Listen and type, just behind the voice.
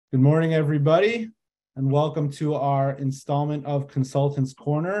Good morning, everybody, and welcome to our installment of Consultants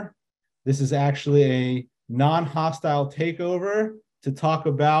Corner. This is actually a non-hostile takeover to talk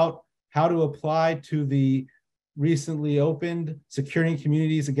about how to apply to the recently opened Securing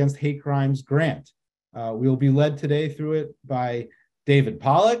Communities Against Hate Crimes grant. We will be led today through it by David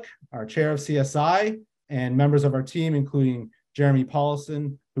Pollack, our chair of CSI, and members of our team, including Jeremy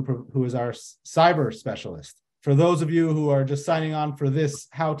Paulson, who is our cyber specialist. For those of you who are just signing on for this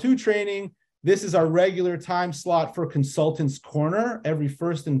how-to training, this is our regular time slot for Consultants Corner every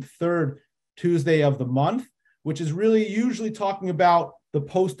first and third Tuesday of the month, which is really usually talking about the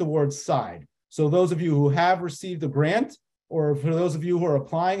post-award side. So those of you who have received a grant, or for those of you who are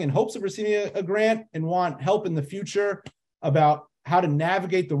applying in hopes of receiving a grant and want help in the future about how to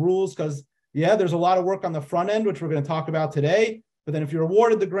navigate the rules, because there's a lot of work on the front end, which we're going to talk about today. But then if you're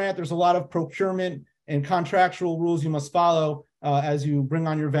awarded the grant, there's a lot of procurement and contractual rules you must follow as you bring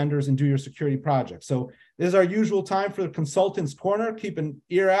on your vendors and do your security projects. So this is our usual time for the Consultants Corner. Keep an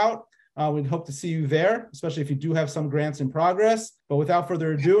ear out. We'd hope to see you there, especially if you do have some grants in progress. But without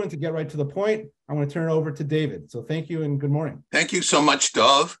further ado, and to get right to the point, I'm going to turn it over to David. So thank you and good morning. Thank you so much,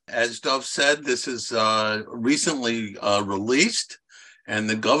 Dov. As Dov said, this is recently released, and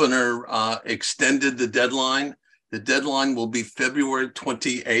the governor extended the deadline. The deadline will be February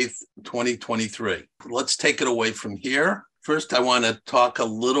 28th, 2023. Let's take it away from here. First, I want to talk a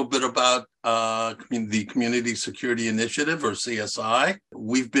little bit about the Community Security Initiative, or CSI.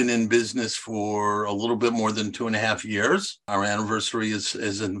 We've been in business for a little bit more than 2.5 years. Our anniversary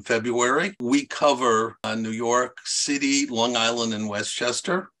is in February. We cover New York City, Long Island, and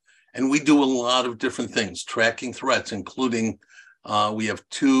Westchester, and we do a lot of different things, tracking threats, including we have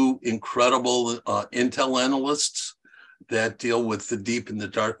two incredible intel analysts that deal with the deep and the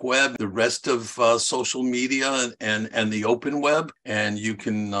dark web, the rest of social media and the open web. And you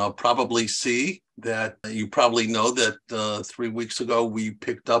can probably see that, you probably know that 3 weeks ago, we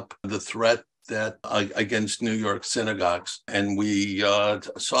picked up the threat that against New York synagogues. And we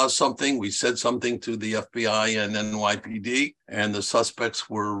saw something, we said something to the FBI and NYPD, and the suspects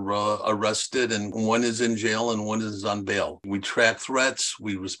were arrested, and one is in jail and one is on bail. We track threats,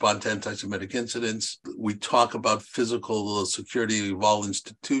 we respond to anti-Semitic incidents, we talk about physical security of all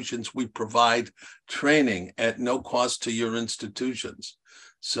institutions, we provide training at no cost to your institutions.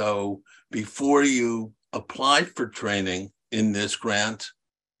 So before you apply for training in this grant,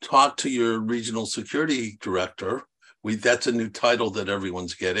 talk to your regional security director. That's a new title that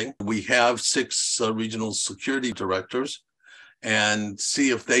everyone's getting. We have 6 regional security directors, and see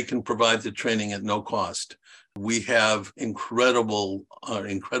if they can provide the training at no cost. We have incredibly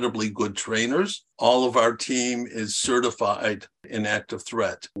good trainers. All of our team is certified in active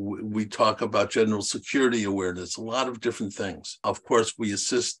threat. We talk about general security awareness, a lot of different things. Of course, we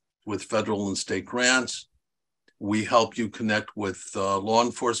assist with federal and state grants. We help you connect with law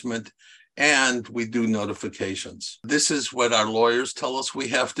enforcement, and we do notifications. This is what our lawyers tell us we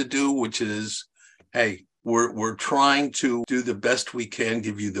have to do, which is, hey, we're trying to do the best we can,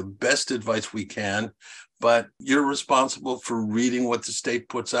 give you the best advice we can, but you're responsible for reading what the state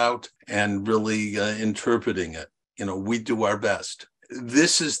puts out and really interpreting it. We do our best.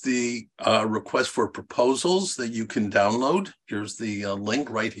 This is the request for proposals that you can download. Here's the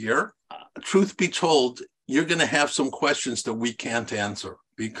link right here. Truth be told, you're going to have some questions that we can't answer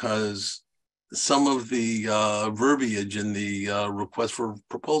because some of the verbiage in the request for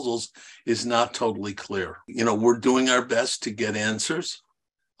proposals is not totally clear. We're doing our best to get answers.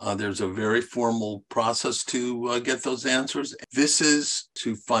 There's a very formal process to get those answers. This is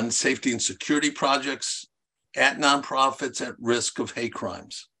to fund safety and security projects at nonprofits at risk of hate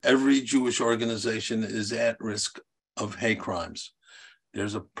crimes. Every Jewish organization is at risk of hate crimes.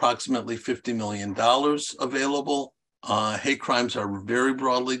 There's approximately $50 million available. Hate crimes are very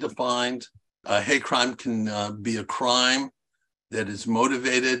broadly defined. A hate crime can be a crime that is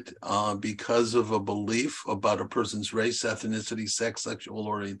motivated because of a belief about a person's race, ethnicity, sex, sexual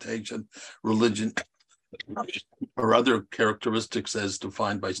orientation, religion, or other characteristics as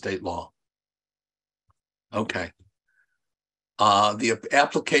defined by state law. Okay. The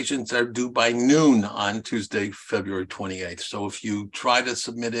applications are due by noon on Tuesday, February 28th. So if you try to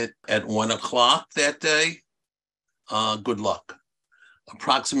submit it at 1 o'clock that day, good luck.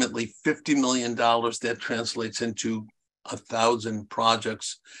 Approximately $50 million, that translates into 1,000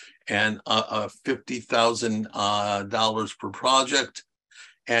 projects and $50,000 per project.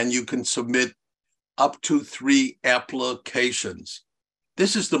 And you can submit up to 3 applications.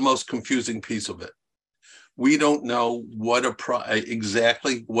 This is the most confusing piece of it. We don't know what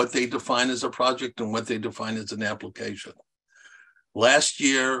exactly what they define as a project and what they define as an application. Last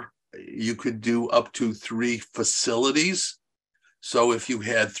year, you could do up to 3 facilities. So if you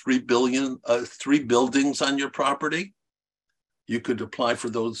had 3 buildings on your property, you could apply for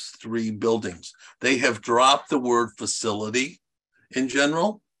those 3 buildings. They have dropped the word facility in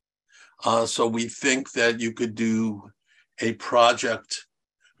general. So we think that you could do a project.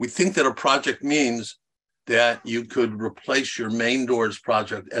 We think that a project means that you could replace your main doors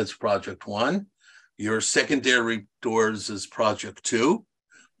project as project 1, your secondary doors as project 2,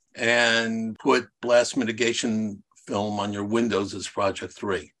 and put blast mitigation film on your windows as project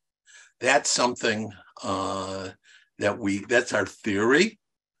 3. That's something that's our theory,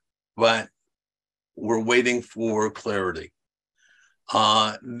 but we're waiting for clarity.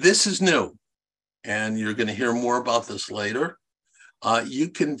 This is new, and you're going to hear more about this later. You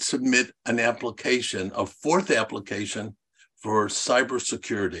can submit an application, a 4th application for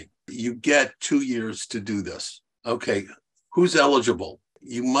cybersecurity. You get 2 years to do this. Okay, who's eligible?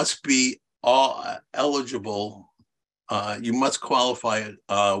 You must be all eligible. You must qualify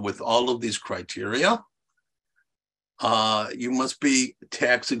with all of these criteria. You must be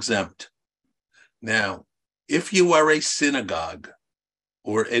tax exempt. Now, if you are a synagogue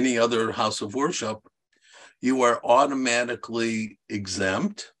or any other house of worship, you are automatically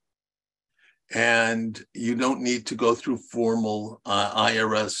exempt, and you don't need to go through formal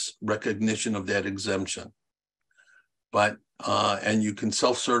IRS recognition of that exemption. But and you can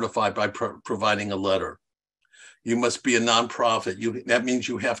self-certify by providing a letter. You must be a nonprofit. That means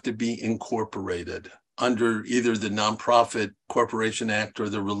you have to be incorporated under either the Nonprofit Corporation Act or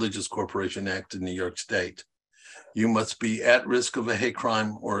the Religious Corporation Act in New York State. You must be at risk of a hate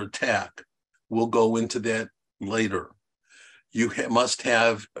crime or attack. We'll go into that later. You must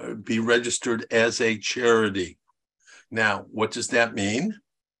be registered as a charity. Now, what does that mean?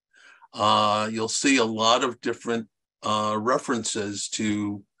 You'll see a lot of different references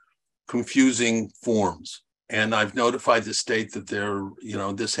to confusing forms. And I've notified the state that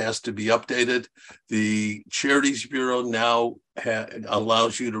this has to be updated. The Charities Bureau now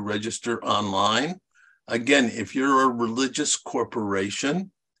allows you to register online. Again, if you're a religious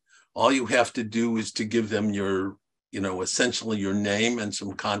corporation, all you have to do is to give them your, essentially your name and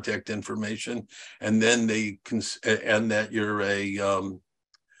some contact information, and then and that you're a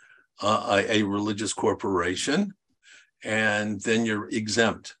religious corporation, and then you're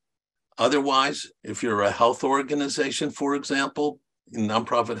exempt. Otherwise, if you're a health organization, for example, a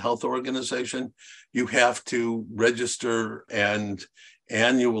nonprofit health organization, you have to register and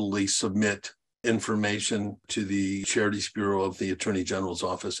annually submit information to the Charities Bureau of the Attorney General's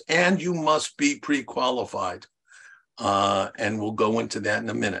office, and you must be pre-qualified. And we'll go into that in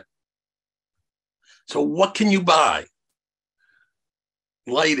a minute. So what can you buy?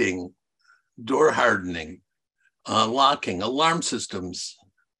 Lighting, door hardening, locking, alarm systems,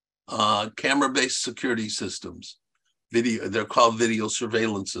 camera-based security systems, they're called video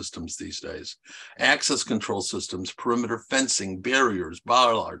surveillance systems these days, access control systems, perimeter fencing, barriers,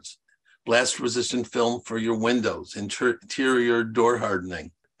 bollards, blast-resistant film for your windows, interior door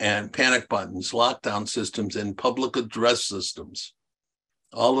hardening, and panic buttons, lockdown systems, and public address systems.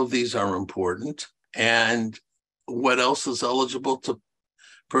 All of these are important. And what else is eligible to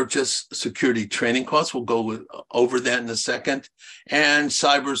purchase? Security training costs. We'll go over that in a second. And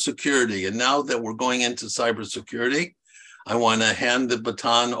cybersecurity. And now that we're going into cybersecurity, I want to hand the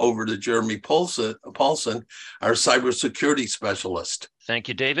baton over to Jeremy Paulson, our cybersecurity specialist. Thank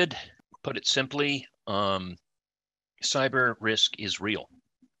you, David. Put it simply, cyber risk is real.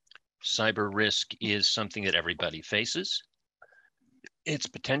 Cyber risk is something that everybody faces. It's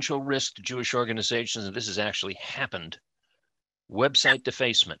potential risk to Jewish organizations, and this has actually happened. Website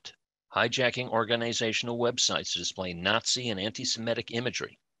defacement, hijacking organizational websites to display Nazi and anti-Semitic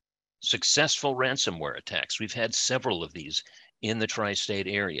imagery. Successful ransomware attacks. We've had several of these in the tri-state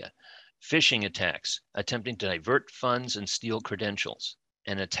area. Phishing attacks, attempting to divert funds and steal credentials.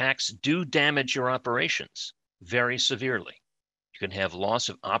 And attacks do damage your operations very severely. You can have loss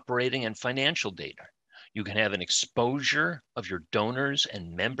of operating and financial data. You can have an exposure of your donors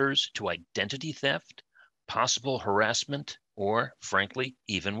and members to identity theft, possible harassment, or frankly,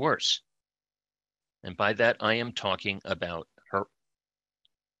 even worse. And by that, I am talking about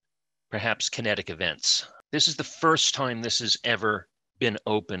perhaps kinetic events. This is the first time this has ever been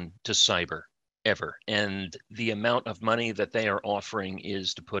open to cyber, ever. And the amount of money that they are offering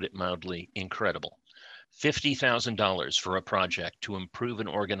is, to put it mildly, incredible. $50,000 for a project to improve an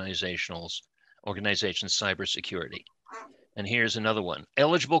organization's cybersecurity. And here's another one.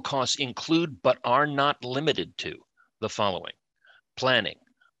 Eligible costs include, but are not limited to, the following: planning,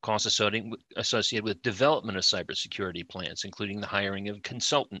 costs associated with development of cybersecurity plans, including the hiring of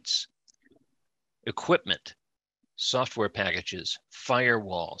consultants, equipment, software packages,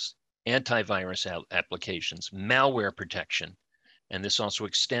 firewalls, antivirus applications, malware protection, and this also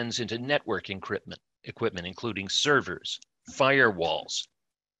extends into network equipment, including servers, firewalls,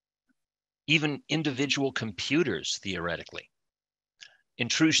 even individual computers, theoretically,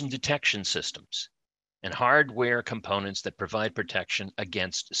 intrusion detection systems, and hardware components that provide protection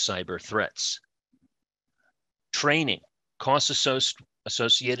against cyber threats. Training, costs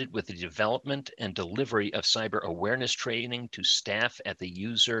associated with the development and delivery of cyber awareness training to staff at the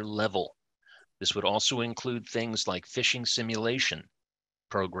user level. This would also include things like phishing simulation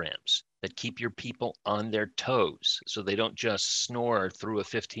programs that keep your people on their toes so they don't just snore through a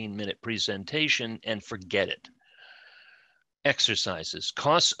 15-minute presentation and forget it. Exercises,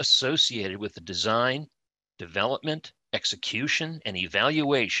 costs associated with the design, development, execution, and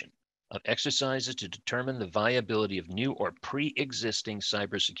evaluation of exercises to determine the viability of new or pre-existing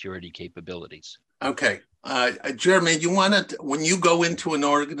cybersecurity capabilities. Okay. Jeremy, you want to, when you go into an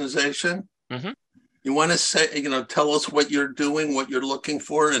organization, you want to say, tell us what you're doing, what you're looking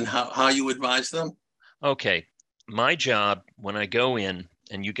for, and how you advise them? Okay. My job when I go in,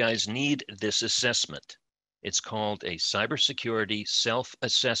 and you guys need this assessment, it's called a cybersecurity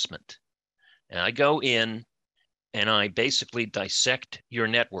self-assessment. And I go in and I basically dissect your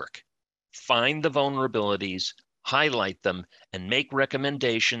network, find the vulnerabilities, highlight them, and make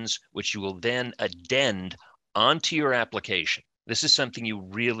recommendations, which you will then addend onto your application. This is something you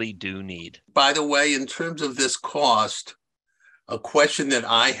really do need. By the way, in terms of this cost, a question that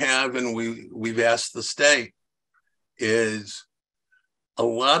I have, and we've asked the state, is a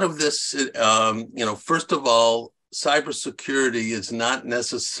lot of this, first of all, cybersecurity is not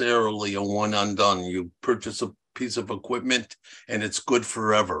necessarily a one and done. You purchase a piece of equipment and it's good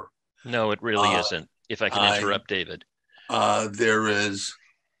forever. No, it really isn't. If I can interrupt, David. There is,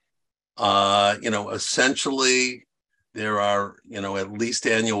 essentially, there are, at least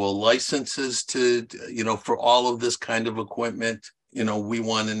annual licenses to, for all of this kind of equipment. We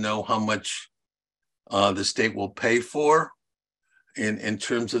want to know how much the state will pay for in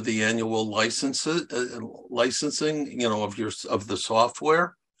terms of the annual licensing, of the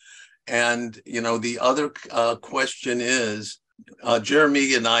software. And, the other question is,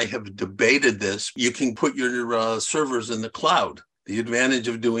 Jeremy and I have debated this. You can put your servers in the cloud. The advantage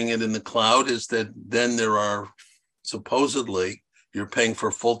of doing it in the cloud is that then there are supposedly you're paying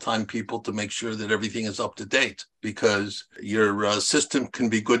for full-time people to make sure that everything is up to date, because your system can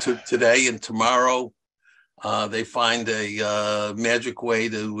be good today and tomorrow they find a magic way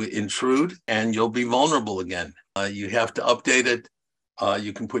to intrude and you'll be vulnerable again. You have to update it.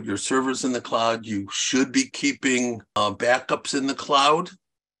 You can put your servers in the cloud. You should be keeping backups in the cloud,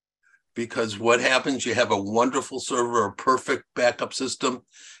 because what happens, you have a wonderful server, a perfect backup system.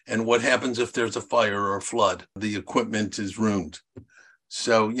 And what happens if there's a fire or a flood? The equipment is ruined.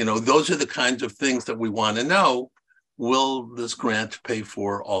 So, those are the kinds of things that we want to know. Will this grant pay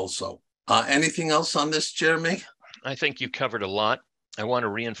for also? Anything else on this, Jeremy? I think you covered a lot. I want to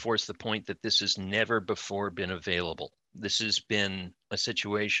reinforce the point that this has never before been available. This has been a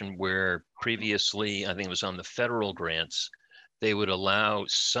situation where previously, I think it was on the federal grants, they would allow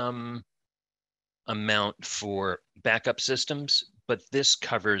some amount for backup systems, but this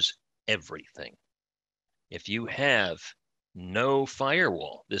covers everything. If you have no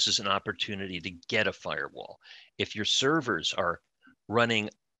firewall, this is an opportunity to get a firewall. If your servers are running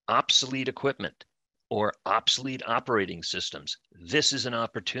obsolete equipment or obsolete operating systems, this is an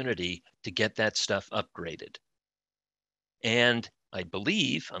opportunity to get that stuff upgraded. And I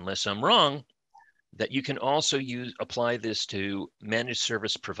believe, unless I'm wrong, that you can also apply this to managed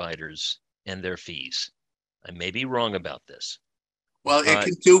service providers and their fees. I may be wrong about this. Well, it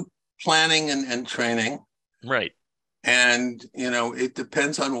can do planning and training. Right. And, it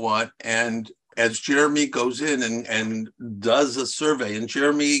depends on what. And as Jeremy goes in and does a survey, and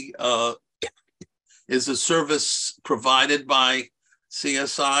Jeremy is a service provided by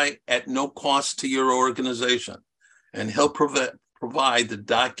CSI at no cost to your organization. And he'll provide the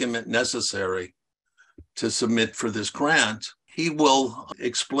document necessary to submit for this grant. He will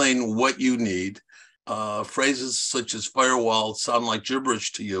explain what you need. Phrases such as firewall sound like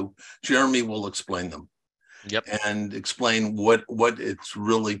gibberish to you. Jeremy will explain them. Yep. And explain what it's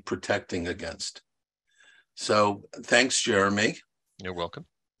really protecting against. So thanks, Jeremy. You're welcome.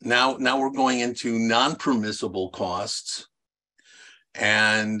 Now we're going into non-permissible costs.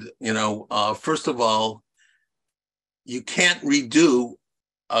 And, first of all, you can't redo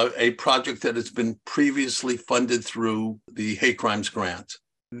a project that has been previously funded through the hate crimes grant.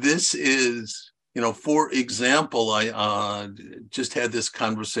 This is, for example, I just had this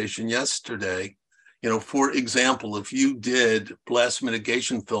conversation yesterday. For example, if you did blast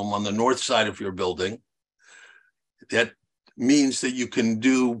mitigation film on the north side of your building, that means that you can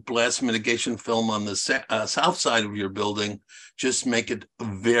do blast mitigation film on the south side of your building. Just make it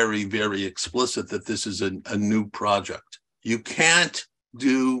very, very explicit that this is a new project. You can't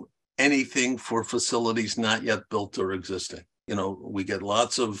do anything for facilities not yet built or existing. We get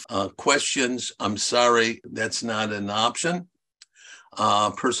lots of questions. I'm sorry, that's not an option.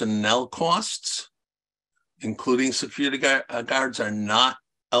 Personnel costs, including security guards, are not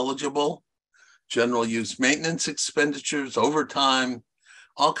eligible. General use maintenance expenditures, overtime,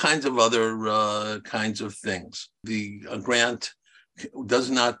 all kinds of other kinds of things. The grant does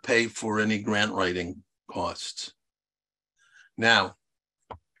not pay for any grant writing costs. Now,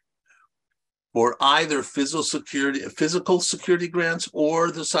 for either physical security grants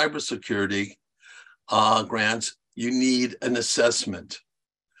or the cybersecurity grants, you need an assessment.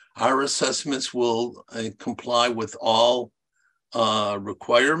 Our assessments will comply with all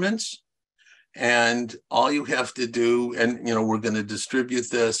requirements. And all you have to do, and we're going to distribute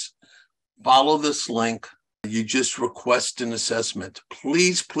this, follow this link. You just request an assessment.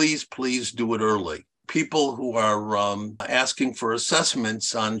 Please, please, please do it early. People who are asking for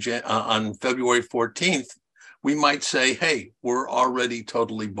assessments on February 14th, we might say, hey, we're already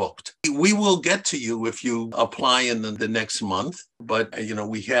totally booked. We will get to you if you apply in the next month, but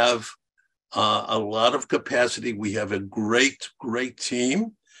we have a lot of capacity. We have a great, great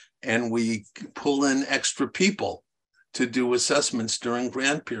team. And we pull in extra people to do assessments during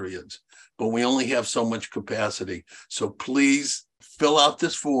grant periods, but we only have so much capacity. So please fill out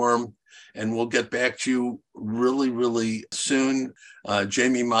this form and we'll get back to you really, really soon.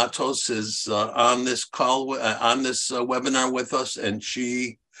 Jamie Matos is on this call, on this webinar with us, and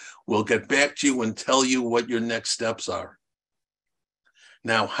she will get back to you and tell you what your next steps are.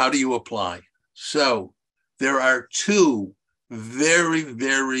 Now, how do you apply? So there are two very,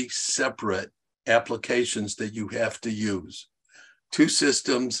 very separate applications that you have to use. Two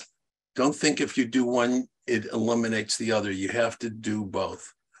systems. Don't think if you do one, it eliminates the other. You have to do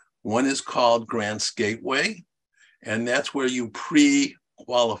both. One is called Grants Gateway, and that's where you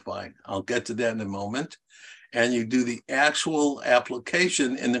pre-qualify. I'll get to that in a moment. And you do the actual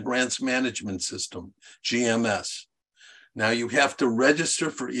application in the Grants Management System, GMS. Now you have to register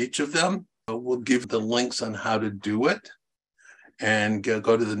for each of them. We'll give the links on how to do it. And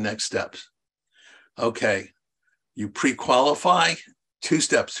go to the next steps. Okay, you pre-qualify, 2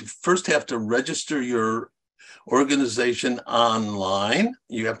 steps. You first have to register your organization online.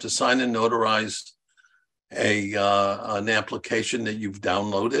 You have to sign and notarize an application that you've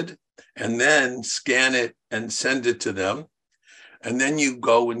downloaded, and then scan it and send it to them. And then you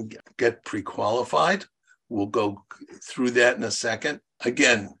go and get pre-qualified. We'll go through that in a second.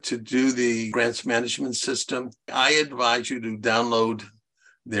 Again, to do the grants management system, I advise you to download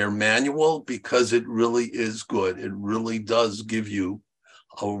their manual because it really is good. It really does give you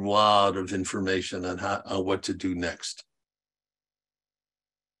a lot of information on what to do next.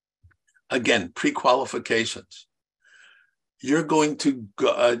 Again, pre-qualifications. You're going to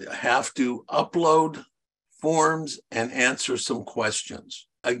have to upload forms and answer some questions.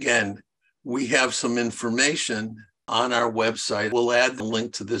 Again, we have some information on our website. We'll add the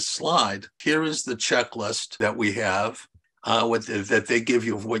link to this slide. Here is the checklist that we have that they give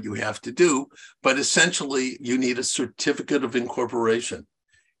you of what you have to do. But essentially, you need a certificate of incorporation.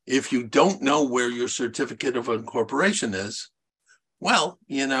 If you don't know where your certificate of incorporation is, well,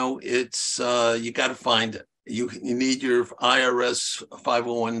 it's you got to find it. You need your IRS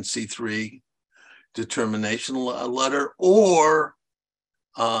 501c3 determination letter, or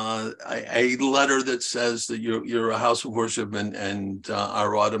a letter that says that you're a house of worship and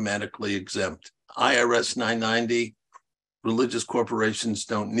are automatically exempt. IRS 990, religious corporations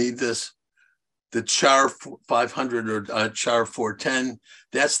don't need this. The CHAR 500 or CHAR 410,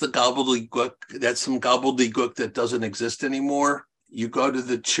 that's the gobbledygook. That's some gobbledygook that doesn't exist anymore. You go to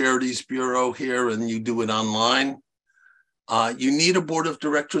the Charities Bureau here and you do it online. You need a board of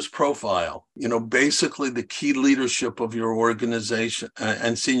directors profile, basically the key leadership of your organization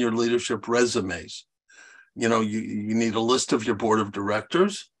and senior leadership resumes. You need a list of your board of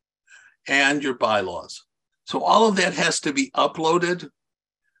directors and your bylaws. So all of that has to be uploaded.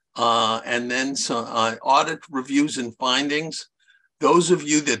 And then some audit reviews and findings. Those of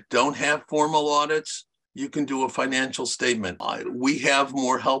you that don't have formal audits, you can do a financial statement. We have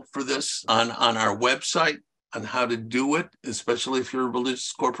more help for this on our website on how to do it, especially if you're a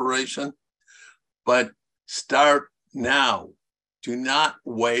religious corporation. But start now. Do not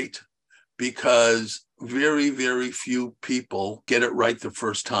wait, because very, very few people get it right the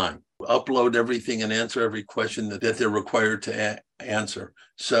first time. Upload everything and answer every question that they're required to answer.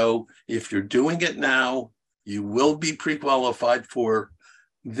 So if you're doing it now, you will be pre-qualified for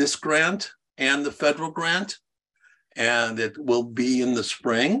this grant and the federal grant, and it will be in the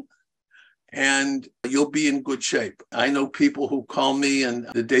spring, and you'll be in good shape. I know people who call me and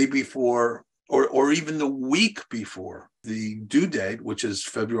the day before or even the week before the due date, which is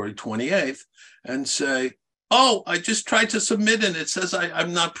February 28th, and say, oh, I just tried to submit and it says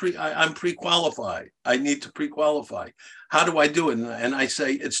I'm pre-qualified. I need to pre-qualify. How do I do it? And I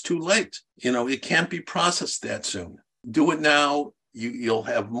say, it's too late. It can't be processed that soon. Do it now. You'll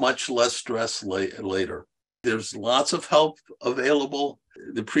have much less stress later. There's lots of help available.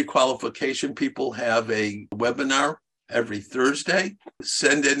 The pre-qualification people have a webinar every Thursday.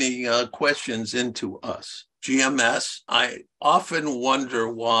 Send any questions into us. GMS, I often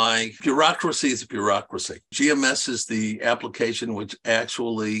wonder why bureaucracy is bureaucracy. GMS is the application which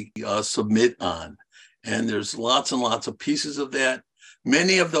actually submit on. And there's lots and lots of pieces of that.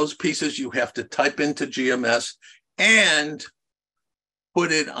 Many of those pieces you have to type into GMS and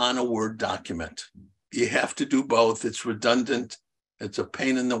put it on a Word document. You have to do both. It's redundant. It's a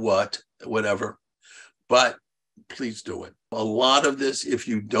pain in the whatever. But please do it. A lot of this, if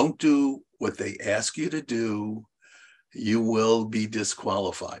you don't do what they ask you to do, you will be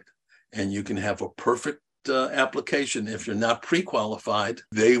disqualified. And you can have a perfect application. If you're not pre-qualified,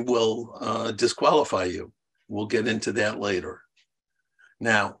 they will disqualify you. We'll get into that later.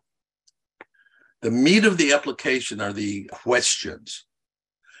 Now, the meat of the application are the questions.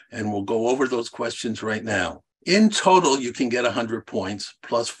 And we'll go over those questions right now. In total, you can get 100 points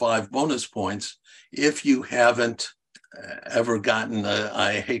plus 5 bonus points if you haven't ever gotten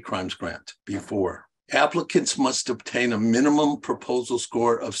a hate crimes grant before. Applicants must obtain a minimum proposal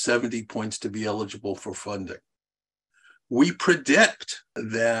score of 70 points to be eligible for funding. We predict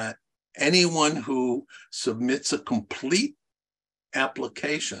that anyone who submits a complete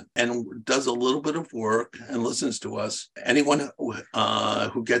application and does a little bit of work and listens to us, anyone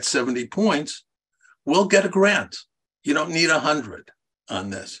who gets 70 points will get a grant. You don't need 100 on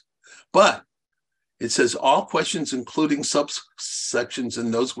this. But it says all questions, including subsections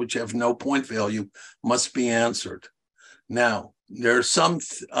and those which have no point value, must be answered. Now, there are some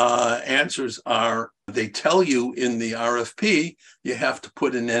answers they tell you in the RFP, you have to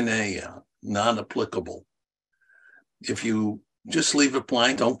put an NA on, not applicable. If you just leave it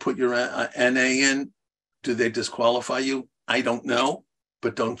blank, don't put your NA in, do they disqualify you? I don't know,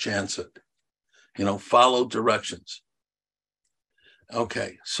 but don't chance it. Follow directions.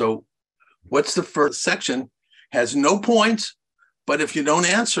 Okay, so what's the first section? Has no points, but if you don't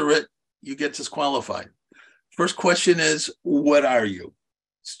answer it, you get disqualified. First question is, what are you?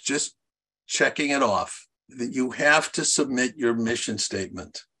 It's just checking it off. That you have to submit your mission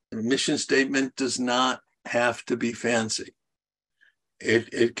statement. The mission statement does not have to be fancy.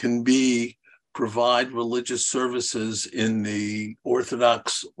 It can be provide religious services in the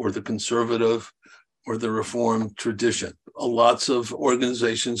Orthodox or the conservative or the Reformed tradition. Lots of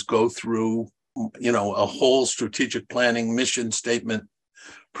organizations go through, a whole strategic planning mission statement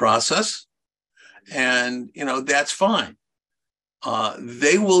process. And, that's fine.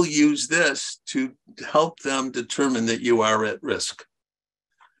 They will use this to help them determine that you are at risk.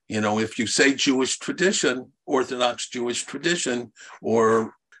 If you say Jewish tradition, Orthodox Jewish tradition,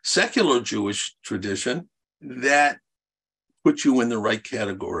 or secular Jewish tradition, that puts you in the right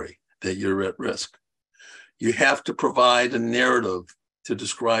category, that you're at risk. You have to provide a narrative to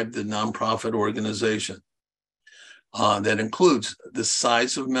describe the nonprofit organization. That includes the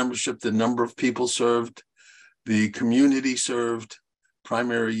size of membership, the number of people served, the community served,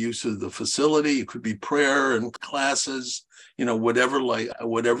 primary use of the facility. It could be prayer and classes,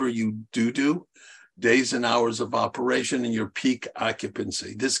 whatever you do, days and hours of operation and your peak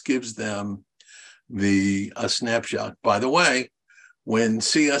occupancy. This gives them a snapshot. By the way, when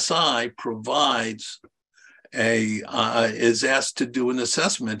CSI provides is asked to do an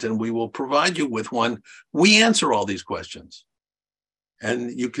assessment, and we will provide you with one, we answer all these questions.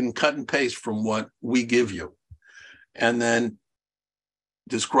 And you can cut and paste from what we give you. And then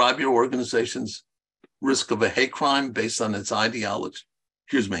describe your organization's risk of a hate crime based on its ideology,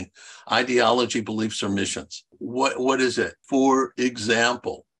 beliefs, or missions. What is it? For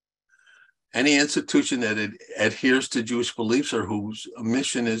example, any institution that adheres to Jewish beliefs or whose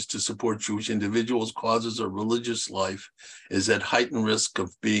mission is to support Jewish individuals, causes, or religious life is at heightened risk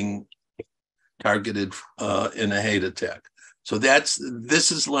of being targeted in a hate attack. So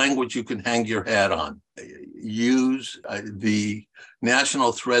this is language you can hang your hat on. Use the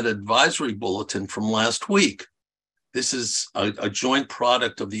National Threat Advisory Bulletin from last week. This is a joint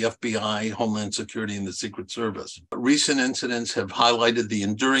product of the FBI, Homeland Security, and the Secret Service. Recent incidents have highlighted the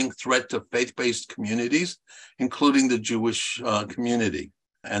enduring threat to faith-based communities, including the Jewish community.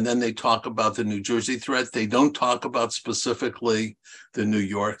 And then they talk about the New Jersey threat. They don't talk about specifically the New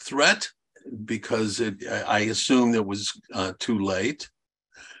York threat because I assume it was too late.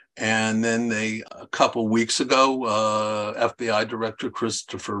 And then a couple weeks ago, FBI Director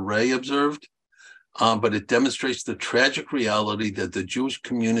Christopher Wray observed, but it demonstrates the tragic reality that the Jewish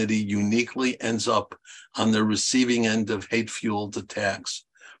community uniquely ends up on the receiving end of hate-fueled attacks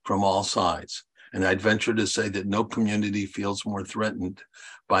from all sides. And I'd venture to say that no community feels more threatened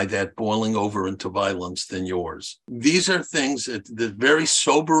by that boiling over into violence than yours. These are things that the very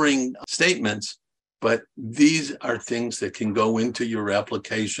sobering statements, but these are things that can go into your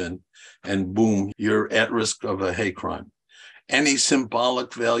application and boom, you're at risk of a hate crime. Any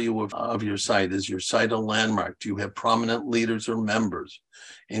symbolic value of your site. Is your site a landmark? Do you have prominent leaders or members?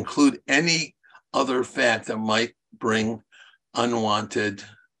 Include any other fact that might bring unwanted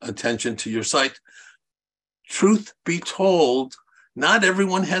attention to your site. Truth be told, not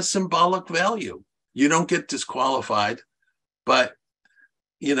everyone has symbolic value. You don't get disqualified, but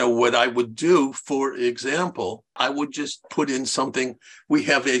what I would do, for example, I would just put in something. We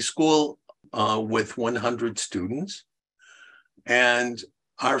have a school with 100 students, and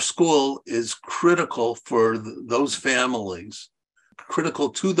our school is critical for those families, critical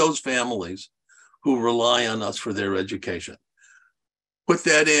to those families who rely on us for their education. Put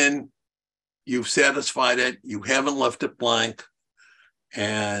that in, you've satisfied it, you haven't left it blank,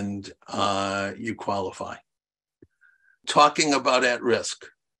 and you qualify. Talking about at risk.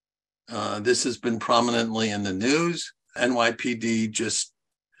 This has been prominently in the news. NYPD just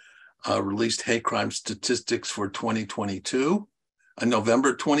released hate crime statistics for 2022,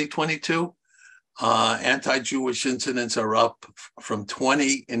 November 2022. Anti-Jewish incidents are up from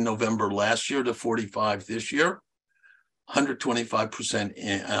 20 in November last year to 45 this year,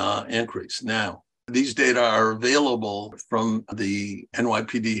 125% increase. Now, these data are available from the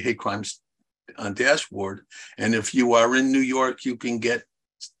NYPD hate crimes dashboard. And if you are in New York, you can get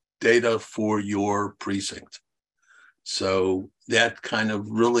data for your precinct. So that kind of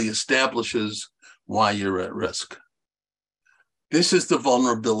really establishes why you're at risk. This is the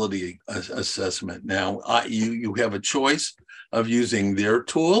vulnerability assessment. Now, you have a choice of using their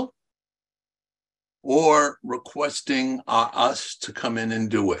tool or requesting us to come in and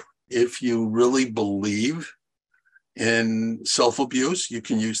do it. If you really believe in self-abuse, you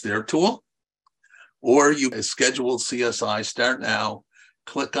can use their tool, or you schedule CSI, start now,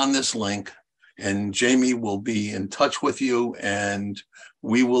 click on this link, and Jamie will be in touch with you, and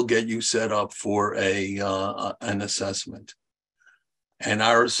we will get you set up for an assessment. And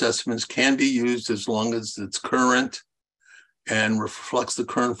our assessments can be used as long as it's current and reflects the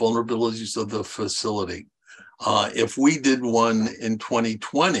current vulnerabilities of the facility. If we did one in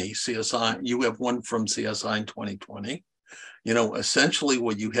 2020, CSI, you have one from CSI in 2020, essentially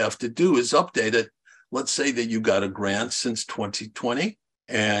what you have to do is update it. Let's say that you got a grant since 2020,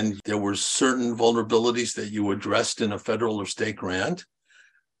 and there were certain vulnerabilities that you addressed in a federal or state grant.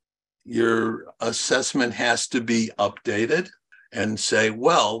 Your assessment has to be updated and say,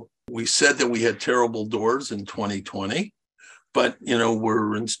 well, we said that we had terrible doors in 2020, but,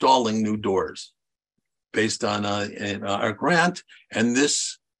 we're installing new doors based on our grant, and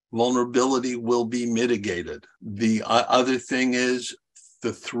this vulnerability will be mitigated. The other thing is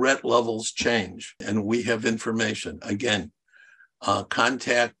the threat levels change, and we have information. Again,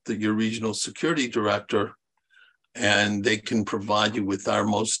 contact your regional security director, and they can provide you with our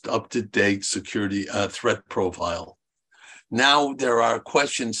most up-to-date security threat profile. Now there are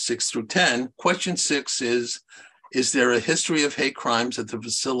questions 6 through 10. Question 6 is there a history of hate crimes at the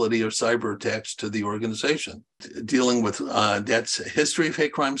facility or cyber attacks to the organization? Dealing with that's history of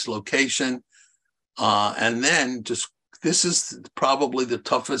hate crimes, location, and then this is probably the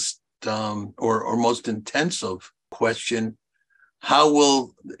toughest or most intensive question. How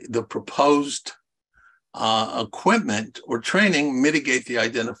will the proposed equipment or training mitigate the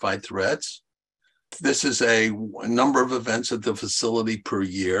identified threats? This is a number of events at the facility per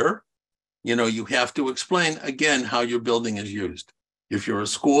year. You have to explain, again, how your building is used. If you're a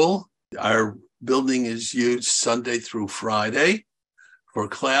school, our building is used Sunday through Friday for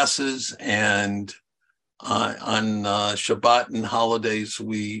classes, and on Shabbat and holidays,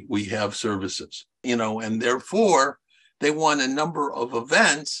 we have services, and therefore they want a number of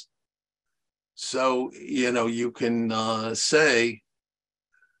events So, you can say,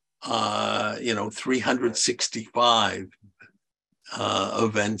 365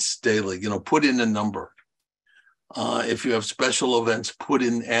 events daily, put in a number. If you have special events,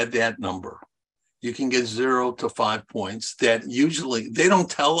 add that number. You can get 0 to 5 points. That usually, they don't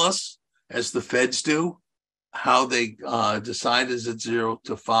tell us, as the feds do, how they decide is it 0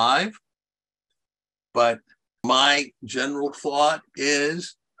 to 5. But my general thought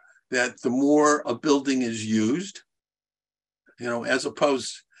is that the more a building is used, as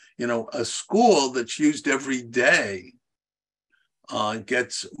opposed, a school that's used every day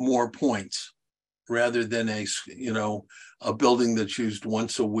gets more points rather than a building that's used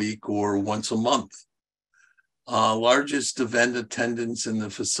once a week or once a month. Largest event attendance in the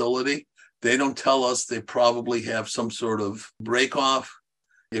facility, they don't tell us. They probably have some sort of break off.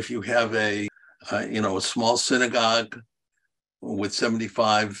 If you have a small synagogue with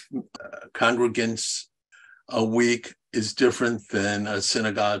 75 congregants a week is different than a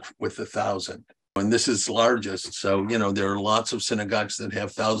synagogue with 1,000. And this is largest. So, there are lots of synagogues that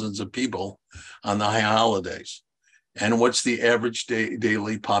have thousands of people on the high holidays. And what's the average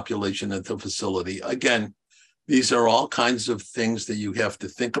daily population at the facility? Again, these are all kinds of things that you have to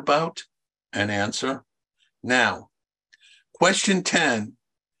think about and answer. Now, question 10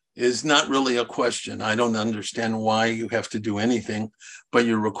 is not really a question. I don't understand why you have to do anything, but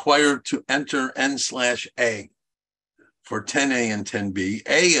you're required to enter N/A for 10A and 10B.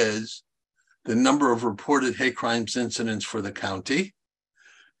 A is the number of reported hate crimes incidents for the county.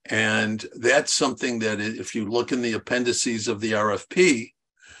 And that's something that if you look in the appendices of the RFP,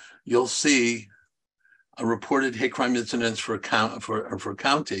 you'll see a reported hate crime incidents for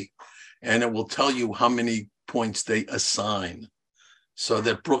county, and it will tell you how many points they assign. So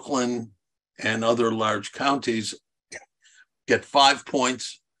that Brooklyn and other large counties get 5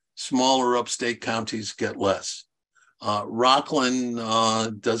 points, smaller upstate counties get less.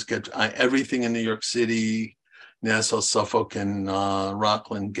 Rockland does get everything in New York City, Nassau, Suffolk, and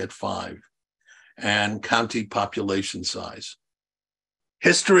Rockland get 5, and county population size.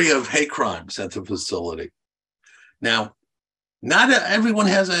 History of hate crimes at the facility. Now, not everyone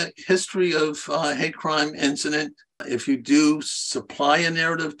has a history of hate crime incident. If you do supply a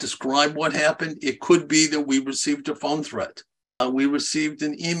narrative, describe what happened, it could be that we received a phone threat. We received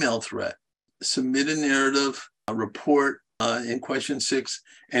an email threat. Submit a narrative, report in question 6,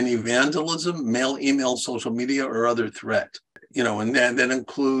 any vandalism, mail, email, social media, or other threat. And that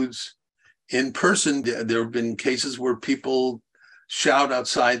includes in person. There have been cases where people shout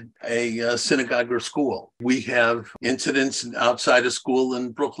outside a synagogue or school. We have incidents outside a school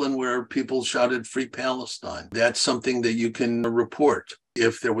in Brooklyn where people shouted Free Palestine. That's something that you can report.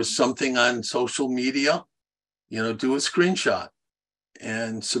 If there was something on social media, do a screenshot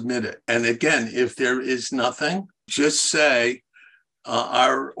and submit it. And again, if there is nothing, just say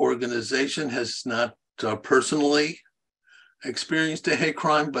our organization has not personally experienced a hate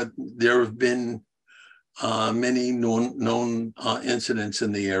crime, but there have been many known incidents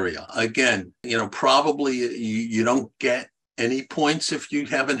in the area. Again, probably you don't get any points if you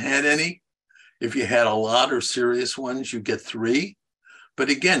haven't had any. If you had a lot or serious ones, you get 3. But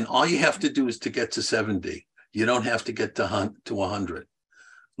again, all you have to do is to get to 70. You don't have to get to 100.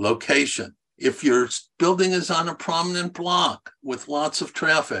 Location. If your building is on a prominent block with lots of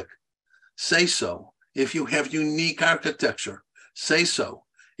traffic, say so. If you have unique architecture, say so.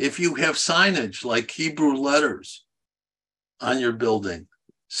 If you have signage like Hebrew letters on your building,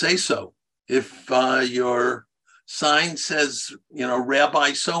 say so. If your sign says,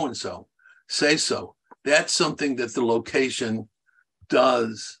 Rabbi so-and-so, say so. That's something that the location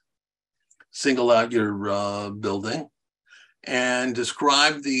does single out your building, and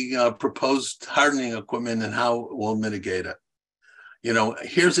describe the proposed hardening equipment and how it will mitigate it.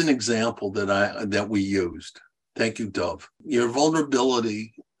 Here's an example that we used. Thank you, Dove. Your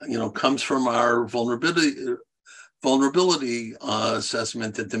vulnerability, comes from our vulnerability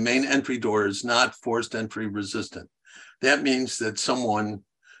assessment that the main entry door is not forced entry resistant. That means that someone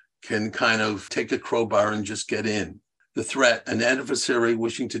can kind of take a crowbar and just get in. The threat, an adversary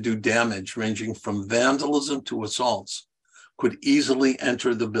wishing to do damage ranging from vandalism to assaults, could easily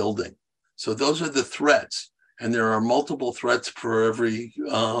enter the building. So those are the threats. And there are multiple threats for every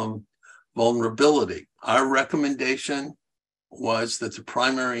vulnerability. Our recommendation was that the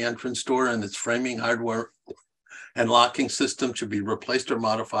primary entrance door and its framing hardware and locking system should be replaced or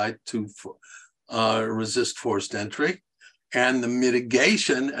modified to resist forced entry. And the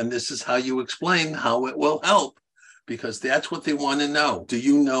mitigation, and this is how you explain how it will help, because that's what they want to know. Do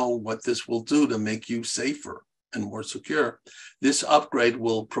you know what this will do to make you safer? and more secure. This upgrade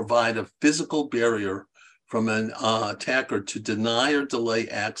will provide a physical barrier from an attacker to deny or delay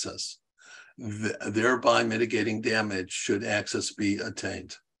access, thereby mitigating damage should access be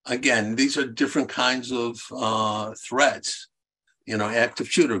attained. Again, these are different kinds of threats. Active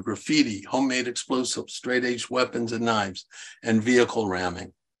shooter, graffiti, homemade explosives, straight-edged weapons and knives, and vehicle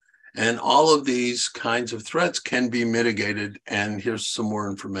ramming. And all of these kinds of threats can be mitigated. And here's some more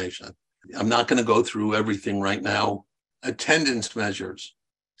information. I'm not going to go through everything right now. Attendance measures.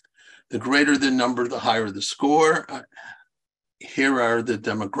 The greater the number, the higher the score. Here are the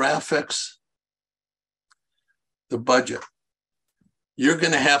demographics. The budget. You're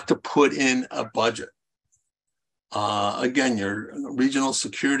going to have to put in a budget. Again, your regional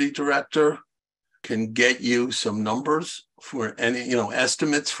security director can get you some numbers for any,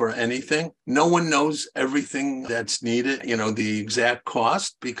 estimates for anything. No one knows everything that's needed, the exact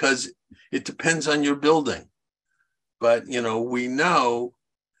cost, because it depends on your building. But, we know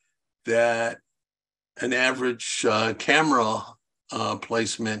that an average camera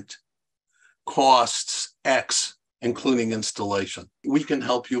placement costs X, including installation. We can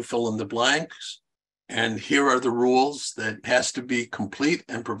help you fill in the blanks. And here are the rules that has to be complete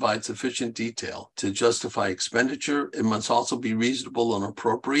and provide sufficient detail to justify expenditure. It must also be reasonable and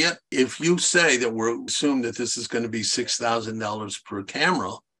appropriate. If you say that we're assume that this is going to be $6,000 per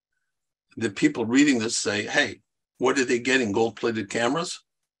camera, the people reading this say, hey, what are they getting? Gold-plated cameras?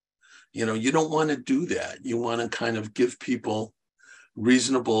 You don't want to do that. You want to kind of give people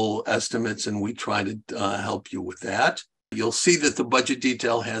reasonable estimates, and we try to help you with that. You'll see that the budget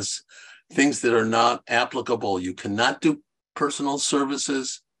detail has things that are not applicable. You cannot do personal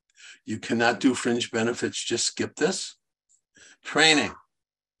services. You cannot do fringe benefits. Just skip this. Training.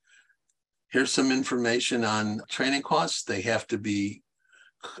 Here's some information on training costs. They have to be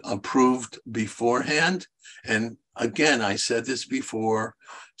approved beforehand. And again, I said this before,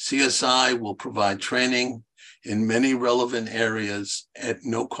 CSI will provide training in many relevant areas at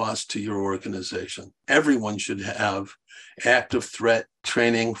no cost to your organization. Everyone should have active threat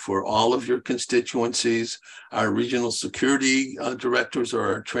training for all of your constituencies. Our regional security directors or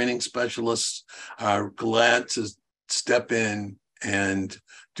our training specialists are glad to step in and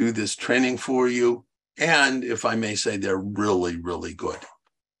do this training for you. And if I may say, they're really, really good.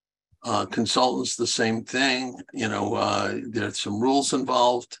 Consultants, the same thing. There's some rules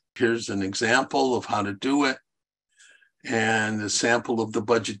involved. Here's an example of how to do it, and a sample of the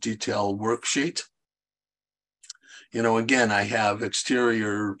budget detail worksheet. Again, I have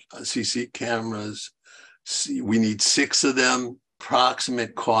exterior CC cameras. We need 6 of them.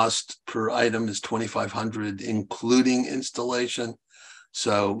 Approximate cost per item is $2,500, including installation.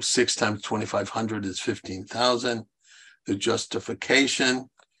 So 6 times 2,500 is 15,000. The justification: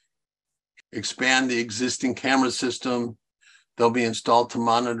 expand the existing camera system. They'll be installed to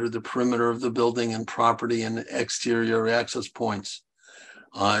monitor the perimeter of the building and property and exterior access points.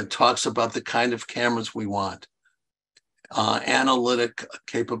 It talks about the kind of cameras we want. Analytic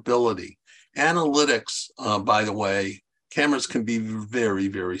capability. Analytics, by the way, cameras can be very,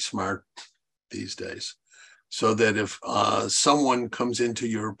 very smart these days. So that if someone comes into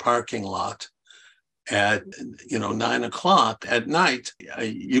your parking lot at 9 o'clock at night,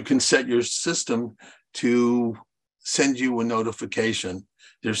 you can set your system to send you a notification.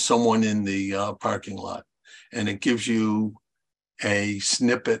 There's someone in the parking lot, and it gives you a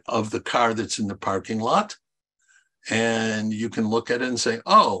snippet of the car that's in the parking lot. And you can look at it and say,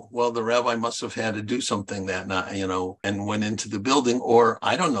 oh, well, the rabbi must have had to do something that night, and went into the building. Or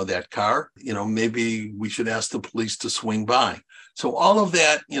I don't know that car, maybe we should ask the police to swing by. So all of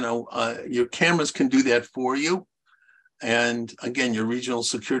that, your cameras can do that for you. And again, your regional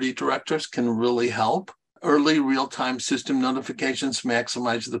security directors can really help. Early real-time system notifications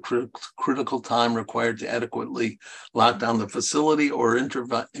maximize the critical time required to adequately lock down the facility or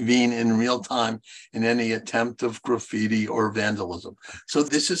intervene in real time in any attempt of graffiti or vandalism. So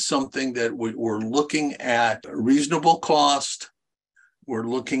this is something that we're looking at reasonable cost. We're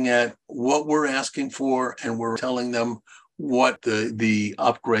looking at what we're asking for, and we're telling them what the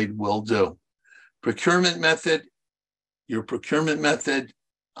upgrade will do. Procurement method. Your procurement method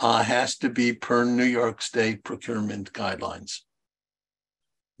has to be per New York State procurement guidelines.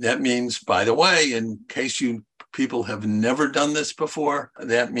 That means, by the way, in case you people have never done this before,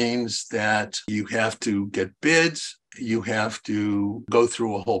 that means that you have to get bids, you have to go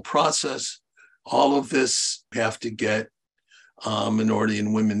through a whole process. All of this, you have to get minority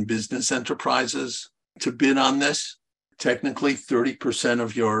and women business enterprises to bid on this. Technically, 30%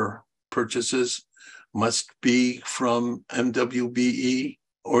 of your purchases must be from MWBE.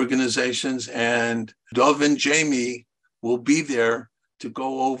 organizations, and Dov and Jamie will be there to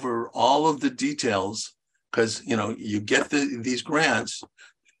go over all of the details, because you get these grants,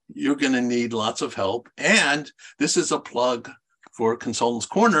 you're going to need lots of help. And this is a plug for Consultants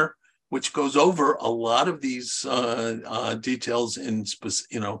Corner, which goes over a lot of these details and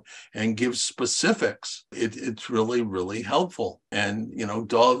gives specifics. It's really, really helpful. And,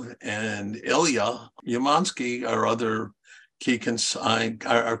 Dov and Ilya Yamansky, our other key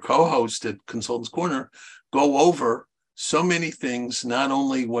our co-host at Consultants Corner, go over so many things, not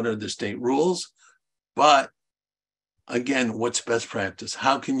only what are the state rules, but again, what's best practice?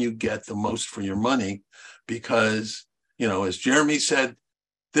 How can you get the most for your money? Because, as Jeremy said,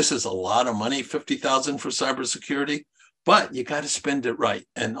 this is a lot of money, $50,000 for cybersecurity, but you got to spend it right.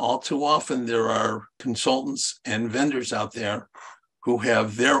 And all too often there are consultants and vendors out there who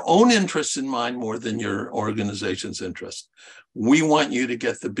have their own interests in mind more than your organization's interest. We want you to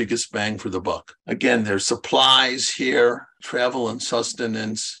get the biggest bang for the buck. Again, there's supplies here, travel and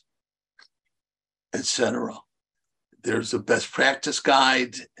sustenance, etc. There's a best practice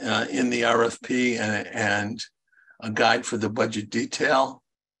guide in the RFP and a guide for the budget detail.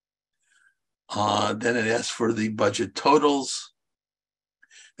 Then it asks for the budget totals.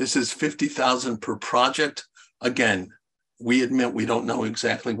 This is $50,000 per project. Again, we admit we don't know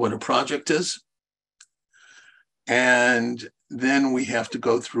exactly what a project is. And then we have to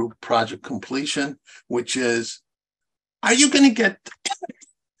go through project completion, which is, are you going to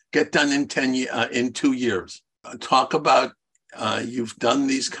get done in 2 years? Talk about you've done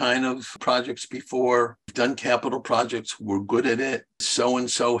these kind of projects before, you've done capital projects, we're good at it.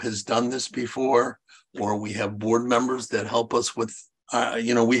 So-and-so has done this before, or we have board members that help us with,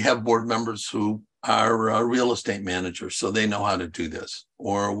 we have board members who are real estate managers, so they know how to do this.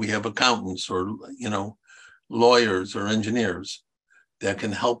 Or we have accountants or, lawyers or engineers that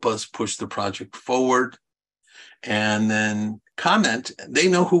can help us push the project forward. And then comment, they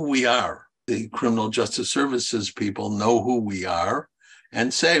know who we are. The criminal justice services people know who we are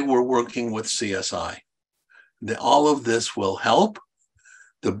and say we're working with CSI. All of this will help.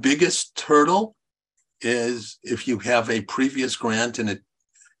 The biggest hurdle is if you have a previous grant and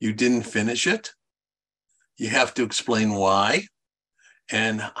you didn't finish it, you have to explain why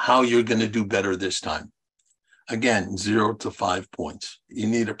and how you're going to do better this time. Again, 0 to 5 points. You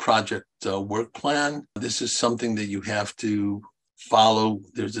need a project work plan. This is something that you have to follow.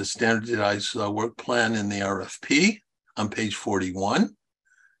 There's a standardized work plan in the RFP on page 41.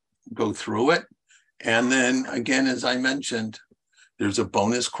 Go through it. And then again, as I mentioned, there's a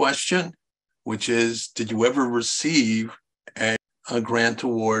bonus question, which is, did you ever receive a grant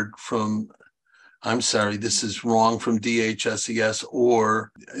award from, I'm sorry, this is wrong, from DHSES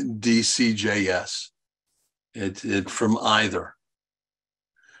or DCJS? It from either.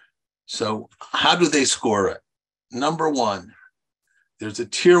 So how do they score it? Number one, there's a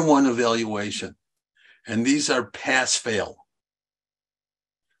tier 1 evaluation, and these are pass-fail.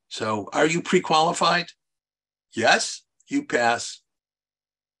 So are you pre-qualified? Yes, you pass,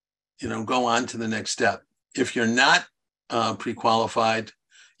 go on to the next step. If you're not pre-qualified,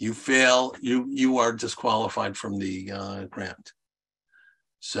 you fail, you are disqualified from the grant.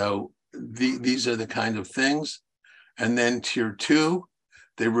 So these are the kind of things. And then tier 2,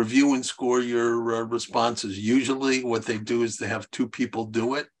 they review and score your responses. Usually what they do is they have 2 people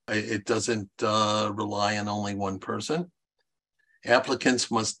do it. It doesn't rely on only one person. Applicants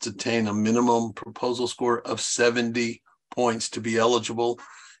must attain a minimum proposal score of 70 points to be eligible.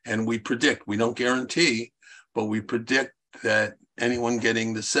 And we predict, we don't guarantee, but we predict that anyone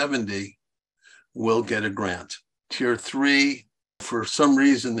getting the 70 will get a grant. Tier 3, for some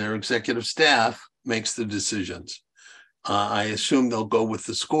reason, their executive staff makes the decisions. I assume they'll go with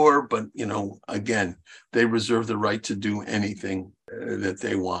the score, but, again, they reserve the right to do anything that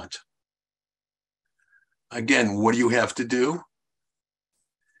they want. Again, what do you have to do?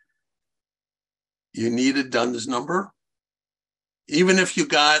 You need a DUNS number. Even if you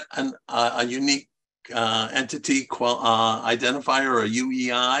got a unique entity identifier or a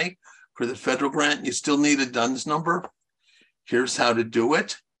UEI for the federal grant, you still need a DUNS number. Here's how to do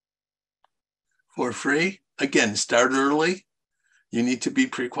it for free. Again, start early. You need to be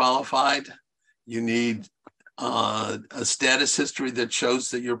pre-qualified. You need a status history that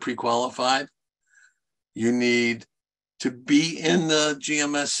shows that you're pre-qualified. You need to be in the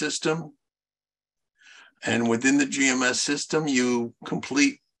GMS system. And within the GMS system, you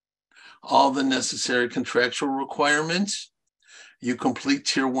complete all the necessary contractual requirements. You complete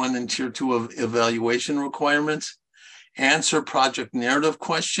tier 1 and tier 2 of evaluation requirements. Answer project narrative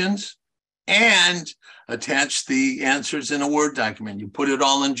questions. and attach the answers in a Word document. You put it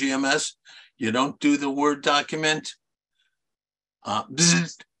all in GMS. You don't do the Word document,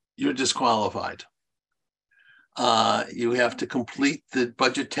 you're disqualified. You have to complete the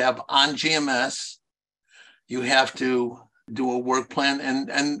budget tab on GMS. You have to do a work plan,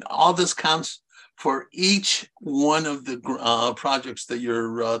 and all this counts for each one of the projects that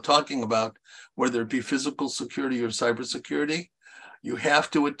you're talking about, whether it be physical security or cybersecurity. You have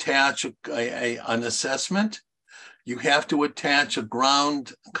to attach an assessment. You have to attach a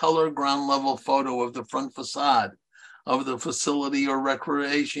ground level photo of the front facade of the facility or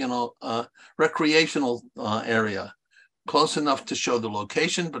recreational area, close enough to show the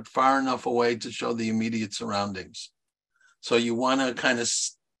location, but far enough away to show the immediate surroundings. So you want to kind of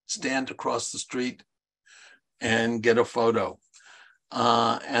stand across the street and get a photo.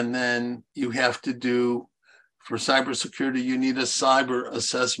 And then you have to do, for cybersecurity, you need a cyber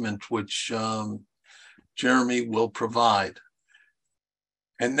assessment, which Jeremy will provide.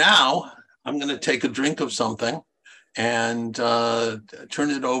 And now I'm going to take a drink of something and turn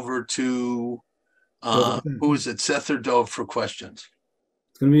it over to, who is it, Seth or Dove, for questions?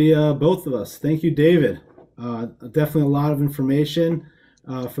 It's going to be both of us. Thank you, David. Definitely a lot of information.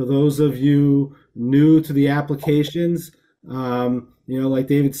 For those of you new to the applications, like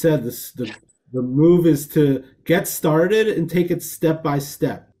David said, the move is to get started and take it step by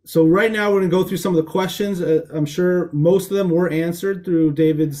step. So right now we're going to go through some of the questions. I'm sure most of them were answered through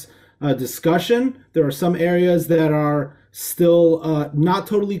David's discussion. There are some areas that are still not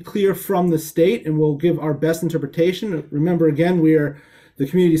totally clear from the state, and we'll give our best interpretation. Remember, again, we are the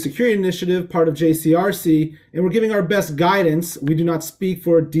Community Security Initiative, part of JCRC, and we're giving our best guidance. We do not speak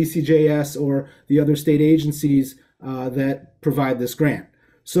for DCJS or the other state agencies that provide this grant.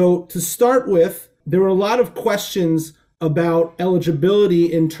 So to start with, there were a lot of questions about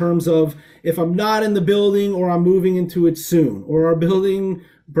eligibility in terms of if I'm not in the building or I'm moving into it soon, or our building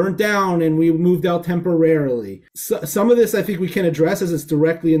burnt down and we moved out temporarily. So, some of this I think we can address as it's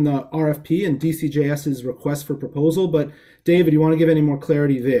directly in the RFP and DCJS's request for proposal. But David, you want to give any more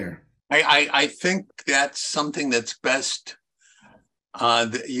clarity there? I think that's something that's best.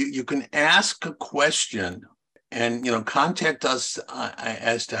 You can ask a question and contact us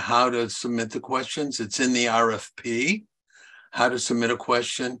as to how to submit the questions. It's in the RFP, how to submit a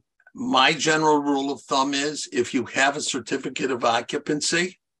question. My general rule of thumb is if you have a certificate of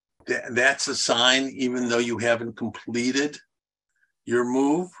occupancy, that's a sign, even though you haven't completed your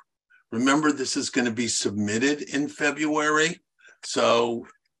move. Remember, this is going to be submitted in February. So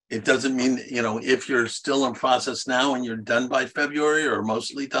it doesn't mean, if you're still in process now and you're done by February or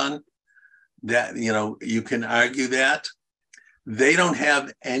mostly done, that, you can argue that. They don't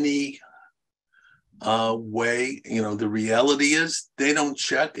have any way, the reality is they don't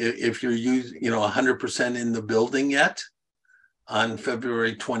check if you're 100% in the building yet on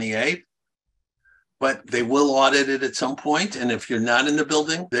February 28th, but they will audit it at some point. And if you're not in the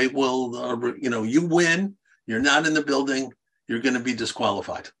building, they will, you win, you're not in the building, you're going to be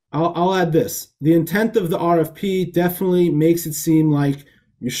disqualified. I'll add this. The intent of the RFP definitely makes it seem like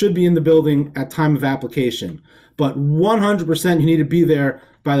you should be in the building at time of application, but 100% you need to be there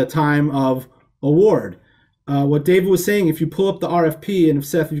by the time of award. What David was saying, if you pull up the RFP, and if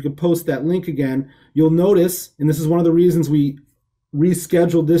Seth, if you could post that link again, you'll notice, and this is one of the reasons we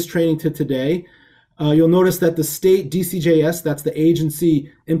rescheduled this training to today, you'll notice that the state DCJS, that's the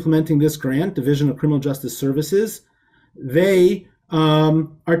agency implementing this grant, Division of Criminal Justice Services, they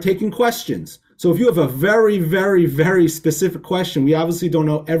are taking questions. So if you have a very, very, very specific question, we obviously don't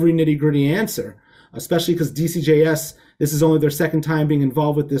know every nitty-gritty answer, especially because DCJS, this is only their second time being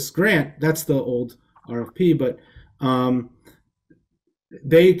involved with this grant. That's the old RFP, but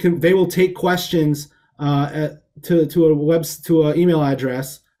they will take questions to an email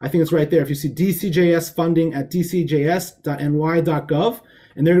address. I think it's right there. If you see DCJS funding at dcjs.ny.gov,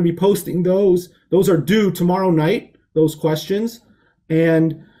 and they're going to be posting those. Those are due tomorrow night, those questions,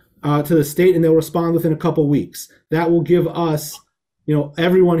 and to the state, and they'll respond within a couple weeks. That will give us,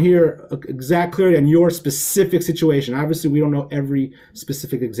 everyone here exact clarity on your specific situation. Obviously, we don't know every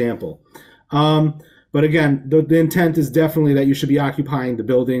specific example. But again, the intent is definitely that you should be occupying the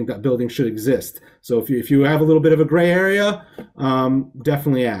building. That building should exist. So if you have a little bit of a gray area,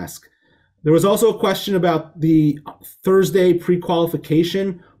 definitely ask. There was also a question about the Thursday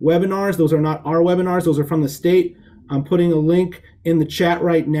pre-qualification webinars. Those are not our webinars. Those are from the state. I'm putting a link in the chat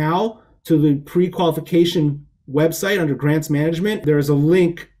right now to the pre-qualification website under grants management. There is a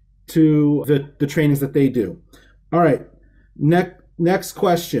link to the trainings that they do. All right, next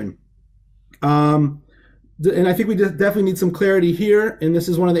question. and I think we definitely need some clarity here. And this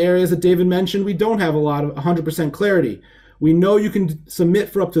is one of the areas that David mentioned. We don't have a lot of 100% clarity. We know you can submit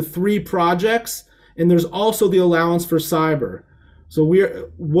for up to 3 projects, and there's also the allowance for cyber. So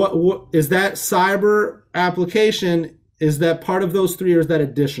what is that cyber application? Is that part of those 3, or is that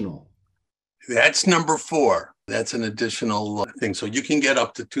additional? That's number 4. That's an additional thing. So you can get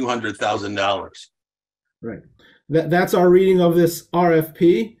up to $200,000. Right. That's our reading of this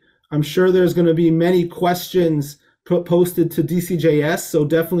RFP. I'm sure there's going to be many questions posted to DCJS, so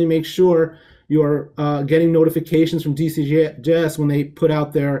definitely make sure you're getting notifications from DCJS when they put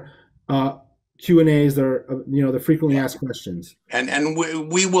out their Q&As, their the frequently asked questions. And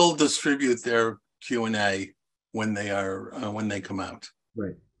we will distribute their Q&A when they come out.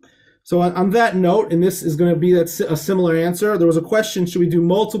 Right. So on that note, and this is going to be a similar answer. There was a question: should we do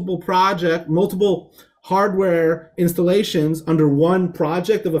multiple hardware installations under one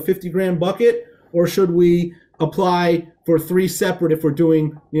project of a 50 grand bucket, or should we apply for 3 separate if we're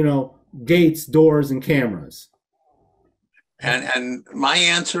doing, gates, doors, and cameras? And my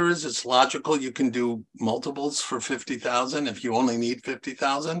answer is it's logical. You can do multiples for 50,000 if you only need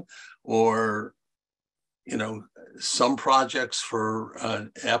 50,000, or some projects for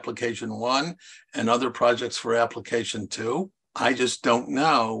application 1 and other projects for application 2. I just don't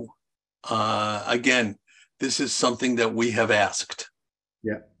know. Again, this is something that we have asked.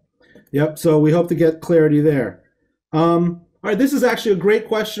 Yep. So we hope to get clarity there. All right. This is actually a great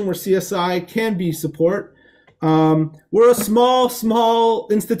question where CSI can be support. We're a small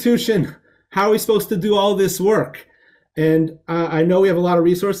institution. How are we supposed to do all this work? And I know we have a lot of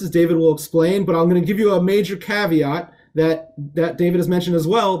resources. David will explain, but I'm going to give you a major caveat that David has mentioned as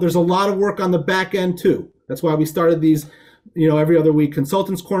well. There's a lot of work on the back end too. That's why we started these, every other week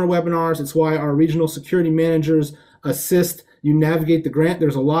Consultants Corner webinars. It's why our regional security managers assist you navigate the grant.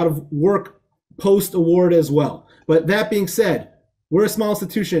 There's a lot of work post-award as well. But that being said, we're a small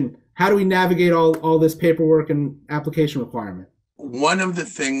institution. How do we navigate all this paperwork and application requirement? One of the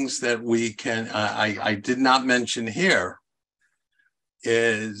things that we can, I did not mention here,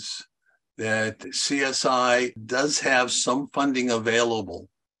 is that CSI does have some funding available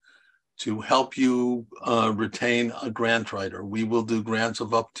to help you retain a grant writer. We will do grants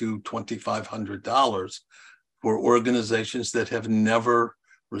of up to $2,500 for organizations that have never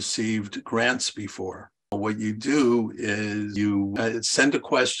received grants before. What you do is you send a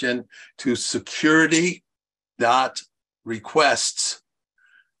question to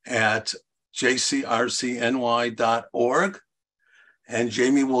security.requests@jcrcny.org, and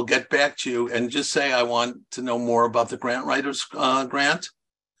Jamie will get back to you and just say, I want to know more about the grant writers grant.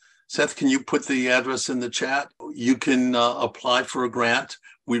 Seth, can you put the address in the chat? You can apply for a grant.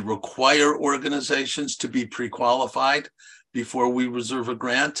 We require organizations to be pre-qualified before we reserve a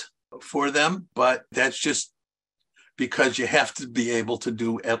grant for them, but that's just because you have to be able to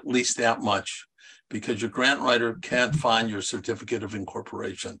do at least that much, because your grant writer can't find your certificate of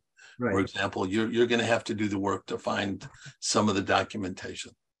incorporation. Right. For example, you're going to have to do the work to find some of the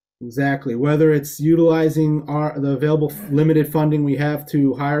documentation. Exactly. Whether it's utilizing the available limited funding we have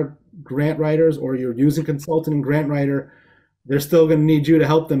to hire grant writers, or you're using consultant and grant writer, they're still going to need you to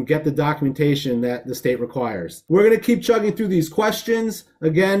help them get the documentation that the state requires. We're going to keep chugging through these questions.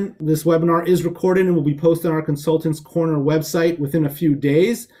 Again, this webinar is recorded and will be posted on our Consultants Corner website within a few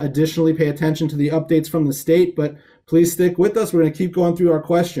days. Additionally, pay attention to the updates from the state, but please stick with us. We're going to keep going through our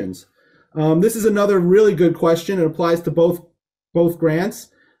questions. This is another really good question. It applies to both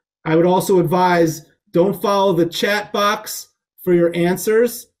grants. I would also advise, don't follow the chat box for your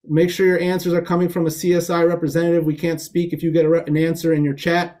answers. Make sure your answers are coming from a CSI representative. We can't speak if you get an answer in your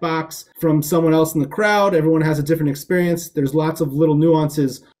chat box from someone else in the crowd. Everyone has a different experience. There's lots of little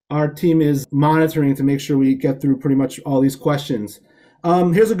nuances our team is monitoring to make sure we get through pretty much all these questions.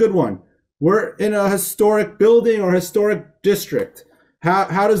 Here's a good one. We're in a historic building or historic district.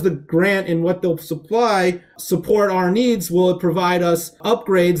 How does the grant and what they'll supply support our needs? Will it provide us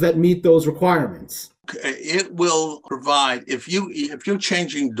upgrades that meet those requirements? It will provide, if you're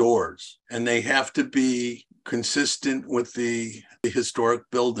changing doors and they have to be consistent with the historic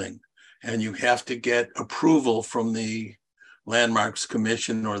building, and you have to get approval from the Landmarks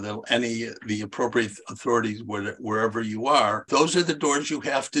Commission or the appropriate authorities wherever you are, those are the doors you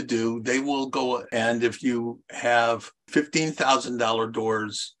have to do. They will go, and if you have $15,000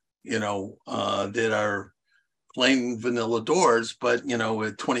 doors, that are plain vanilla doors, but at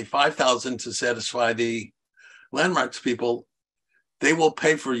 $25,000 to satisfy the Landmarks people, they will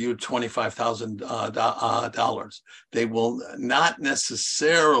pay for you $25,000. They will not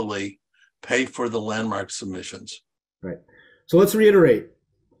necessarily pay for the Landmark submissions. Right. So let's reiterate.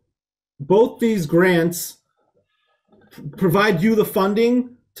 Both these grants provide you the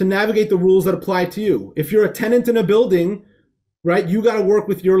funding to navigate the rules that apply to you. If you're a tenant in a building, right, you got to work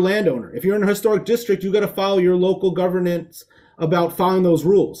with your landowner. If you're in a historic district, you got to follow your local governance about following those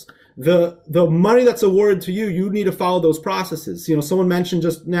rules. The money that's awarded to you, you need to follow those processes. You know, someone mentioned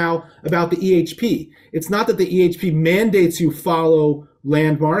just now about the EHP. It's not that the EHP mandates you follow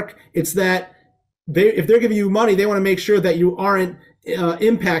landmark. It's that if they're giving you money, they want to make sure that you aren't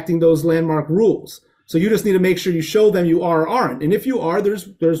impacting those landmark rules. So you just need to make sure you show them you are or aren't. And if you are,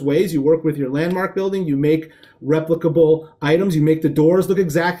 there's ways. You work with your landmark building. You make replicable items. You make the doors look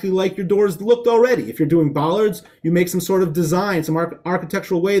exactly like your doors looked already. If you're doing bollards, you make some sort of design, some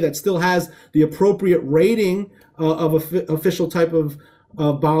architectural way that still has the appropriate rating of official type of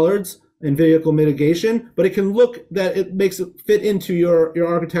bollards and vehicle mitigation, but it can look that it makes it fit into your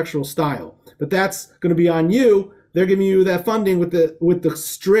architectural style. But that's going to be on you. They're giving you that funding with the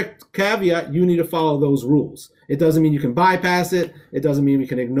strict caveat, you need to follow those rules. It doesn't mean you can bypass it. It doesn't mean we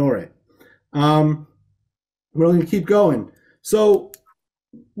can ignore it. We're going to keep going. So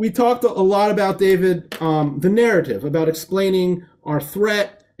we talked a lot about, David, the narrative, about explaining our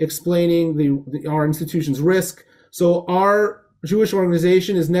threat, explaining our institution's risk. So our Jewish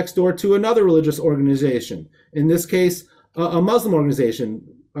organization is next door to another religious organization, in this case, a Muslim organization.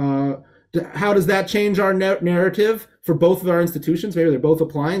 How does that change our narrative for both of our institutions? Maybe they're both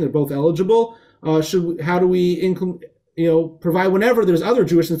applying, they're both eligible. How do we provide whenever there's other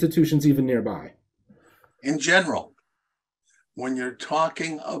Jewish institutions even nearby? In general, when you're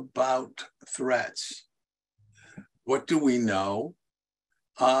talking about threats, what do we know?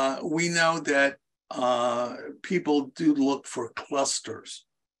 We know that people do look for clusters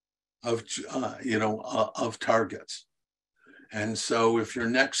of targets. And so if you're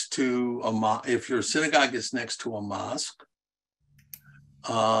next to if your synagogue is next to a mosque,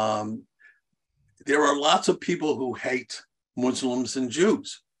 there are lots of people who hate Muslims and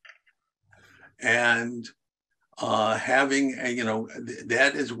Jews. And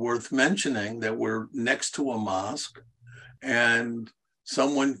that is worth mentioning, that we're next to a mosque and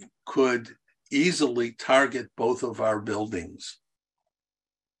someone could easily target both of our buildings.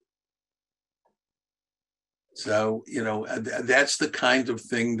 So, that's the kind of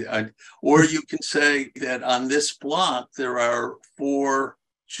thing or you can say that on this block, there are 4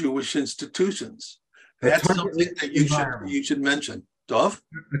 Jewish institutions. That's something that you should mention. Dov?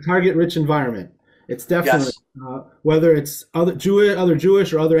 A target-rich environment. It's definitely, yes. Whether it's other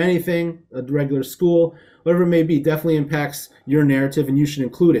Jewish or other anything, a regular school, whatever it may be, definitely impacts your narrative, and you should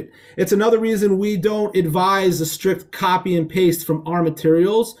include it. It's another reason we don't advise a strict copy and paste from our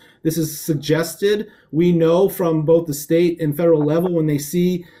materials. This is suggested. We know from both the state and federal level, when they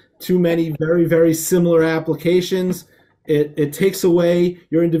see too many very, very similar applications, it takes away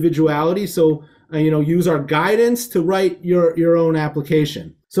your individuality. So, use our guidance to write your own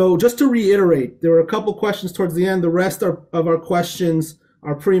application. So just to reiterate, there were a couple questions towards the end. The rest of our questions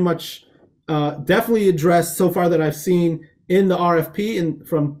are pretty much definitely addressed so far that I've seen in the RFP and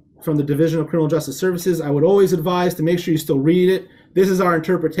from the Division of Criminal Justice Services. I would always advise to make sure you still read it. This is our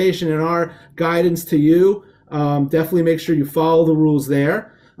interpretation and our guidance to you. Definitely make sure you follow the rules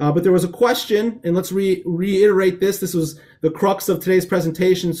there. But there was a question, and let's reiterate this. This was the crux of today's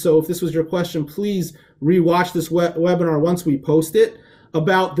presentation. So if this was your question, please rewatch this webinar once we post it,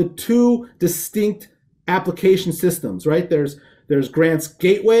 about the 2 distinct application systems, right? There's Grants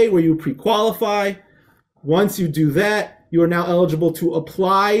Gateway, where you pre-qualify. Once you do that, you are now eligible to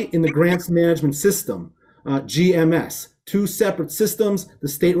apply in the Grants Management System, GMS. 2 separate systems. The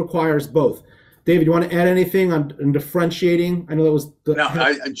state requires both. David, you want to add anything on differentiating? I know that was No,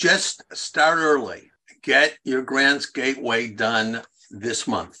 I just start early. Get your Grants Gateway done this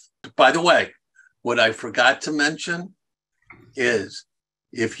month. By the way, what I forgot to mention is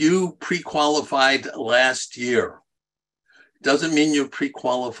if you pre-qualified last year, doesn't mean you're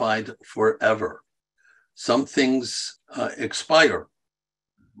pre-qualified forever. Some things expire.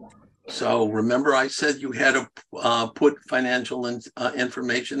 So remember I said you had to put financial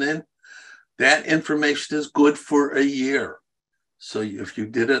information in? That information is good for a year. So if you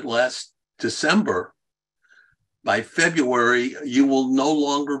did it last December, by February, you will no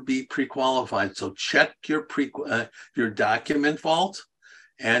longer be pre-qualified. So check your document vault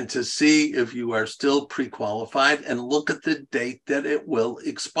and to see if you are still pre-qualified, and look at the date that it will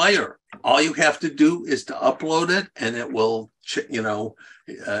expire. All you have to do is to upload it, and it will,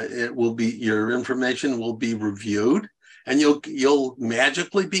 it will be, your information will be reviewed, and you'll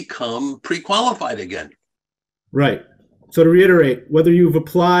magically become pre-qualified again. Right. So to reiterate, whether you've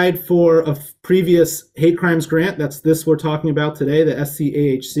applied for a previous hate crimes grant, that's this we're talking about today, the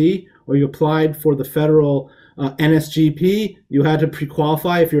SCAHC, or you applied for the federal NSGP, you had to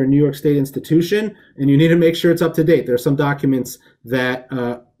pre-qualify if you're a New York State institution, and you need to make sure it's up to date. There are some documents that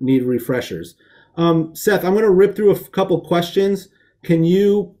need refreshers. Seth, I'm going to rip through a couple questions. Can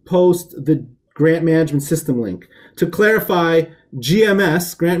you post the grant management system link? To clarify,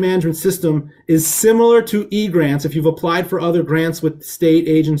 GMS, grant management system, is similar to eGrants if you've applied for other grants with state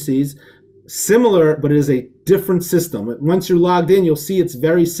agencies. Similar, but it is a different system. Once you're logged in, you'll see it's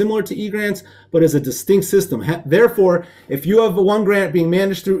very similar to eGrants, but is a distinct system. Therefore, if you have one grant being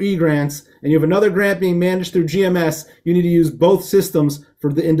managed through eGrants and you have another grant being managed through GMS, you need to use both systems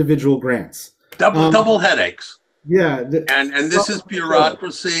for the individual grants. Double headaches. Yeah. And this is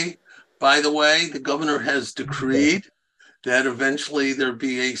bureaucracy. By the way, the governor has decreed that eventually there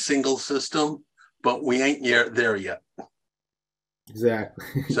be a single system, but we ain't there yet. Exactly.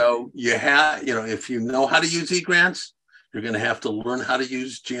 So you have, if you know how to use eGrants, you're going to have to learn how to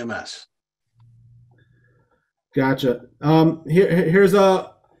use GMS. Gotcha. Here's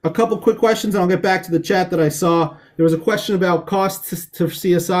a couple quick questions, and I'll get back to the chat that I saw. There was a question about costs to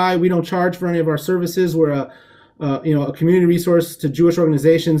CSI. We don't charge for any of our services. We're a community resource to Jewish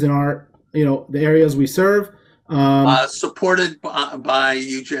organizations in our, the areas we serve. Supported by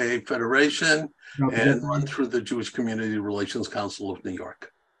UJA Federation and run through the Jewish Community Relations Council of New York.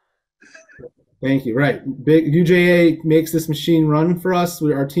 Thank you. Right. Big UJA makes this machine run for us.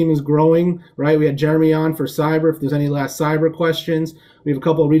 Our team is growing, right? We had Jeremy on for cyber. If there's any last cyber questions, we have a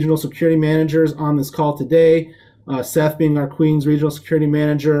couple of regional security managers on this call today. Seth being our Queens regional security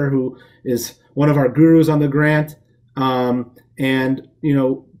manager, who is one of our gurus on the grant. And,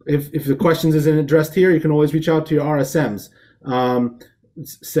 if the questions isn't addressed here, you can always reach out to your RSMs.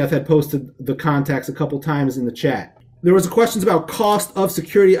 Seth had posted the contacts a couple times in the chat. There was questions about cost of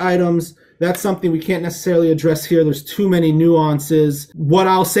security items. That's something we can't necessarily address here. There's too many nuances. What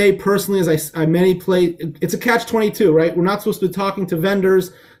I'll say personally is it's a catch-22, right? We're not supposed to be talking to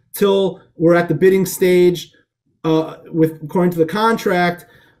vendors till we're at the bidding stage according to the contract,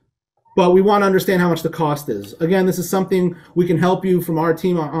 but we want to understand how much the cost is. Again, this is something we can help you from our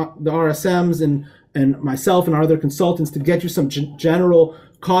team, the RSMs and myself and our other consultants, to get you some general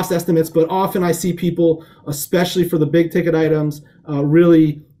cost estimates. But often I see people, especially for the big ticket items,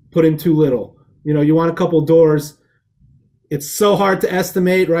 really put in too little. You want a couple doors. It's so hard to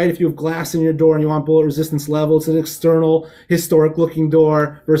estimate, right? If you have glass in your door and you want bullet resistance level, it's an external historic looking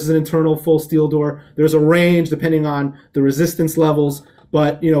door versus an internal full steel door. There's a range depending on the resistance levels,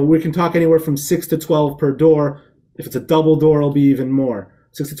 but we can talk anywhere from 6 to 12 per door. If it's a double door, it'll be even more,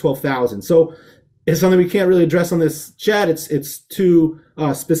 6 to 12,000. So it's something we can't really address on this chat. It's too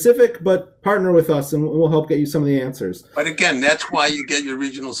specific, but partner with us and we'll help get you some of the answers. But again, that's why you get your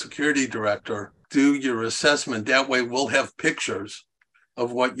regional security director, do your assessment. That way we'll have pictures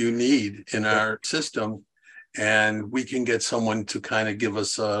of what you need in our system, and we can get someone to kind of give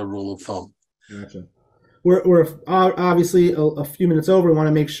us a rule of thumb. Gotcha. We're obviously a few minutes over. We want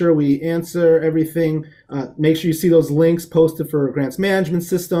to make sure we answer everything. Make sure you see those links posted for grants management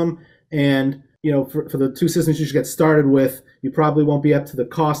system. And, for the two systems you should get started with, you probably won't be up to the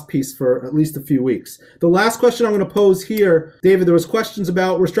cost piece for at least a few weeks. The last question I'm going to pose here, David, there was questions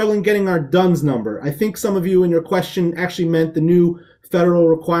about, we're struggling getting our DUNS number. I think some of you in your question actually meant the new federal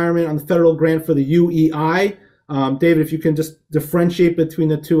requirement on the federal grant for the UEI. David, if you can just differentiate between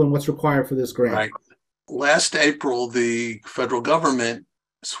the two and what's required for this grant. Right. Last April, the federal government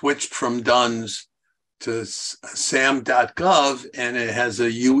switched from DUNS to SAM.gov, and it has a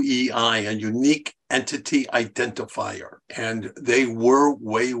UEI, a unique entity identifier. And they were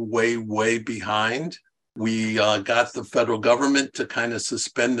way, way, way behind. We got the federal government to kind of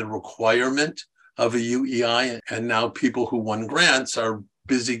suspend the requirement of a UEI, and now people who won grants are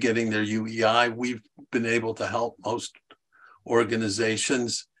busy getting their UEI. We've been able to help most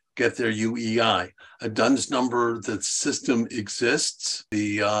organizations get their UEI. A DUNS number, the system exists.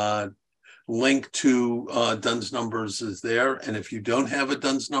 The link to DUNS numbers is there. And if you don't have a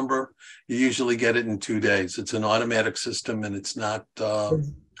DUNS number, you usually get it in 2 days. It's an automatic system and it's not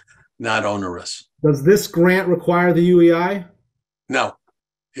onerous. Does this grant require the UEI? No,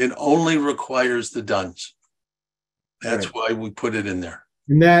 it only requires the DUNS. That's why we put it in there.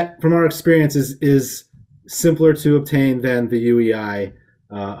 And that, from our experience, is simpler to obtain than the UEI.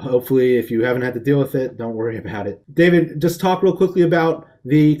 Hopefully, if you haven't had to deal with it, don't worry about it. David, just talk real quickly about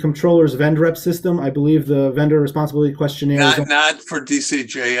the controller's vendor rep system. I believe the vendor responsibility questionnaire. Not for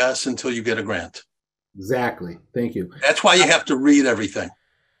DCJS until you get a grant. Exactly. Thank you. That's why you have to read everything.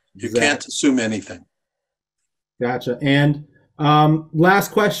 You can't assume anything. Gotcha. And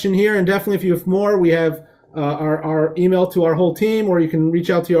last question here, and definitely if you have more, we have our email to our whole team, or you can reach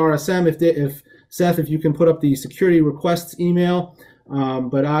out to your RSM if Seth, if you can put up the security requests email.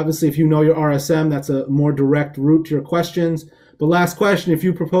 But obviously, if you know your RSM, that's a more direct route to your questions. But last question, if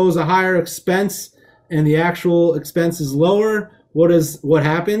you propose a higher expense and the actual expense is lower, what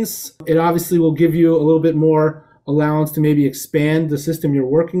happens? It obviously will give you a little bit more allowance to maybe expand the system you're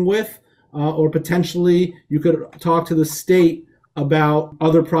working with, or potentially you could talk to the state about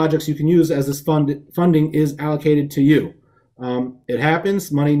other projects you can use as this funding is allocated to you. It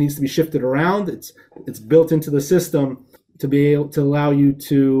happens. Money needs to be shifted around. It's built into the system to be able to allow you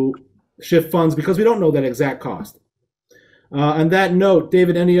to shift funds because we don't know that exact cost. On that note,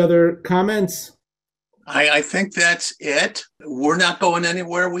 David, any other comments? I think that's it. We're not going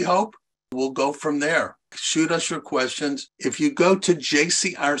anywhere, we hope. We'll go from there. Shoot us your questions. If you go to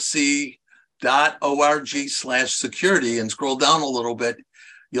jcrc.org/security and scroll down a little bit,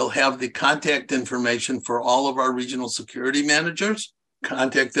 you'll have the contact information for all of our regional security managers.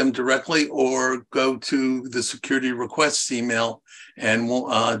 Contact them directly or go to the security requests email, and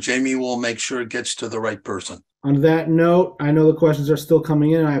Jamie will make sure it gets to the right person. On that note, I know the questions are still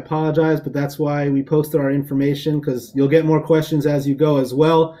coming in. I apologize, but that's why we posted our information, because you'll get more questions as you go as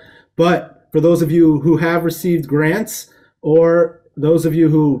well. But for those of you who have received grants, or those of you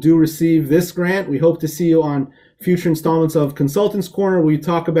who do receive this grant, we hope to see you on future installments of Consultants Corner, where we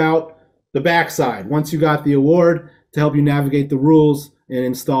talk about the backside once you got the award to help you navigate the rules and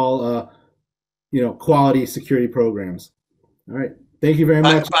install quality security programs. All right. Thank you very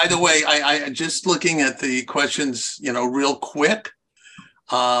much. By the way, I just looking at the questions, real quick.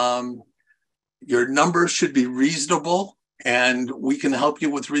 Your numbers should be reasonable, and we can help you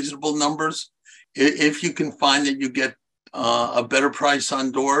with reasonable numbers. If you can find that you get a better price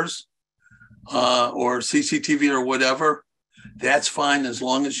on doors or CCTV or whatever, that's fine as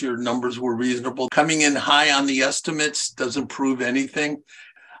long as your numbers were reasonable. Coming in high on the estimates doesn't prove anything,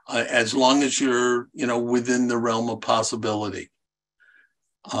 as long as you're within the realm of possibility.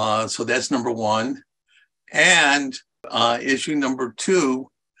 So that's number one. And issue number two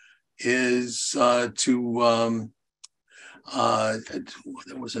is there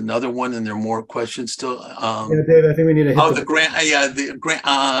was another one, and there are more questions still. Dave, I think we need to hit the grant.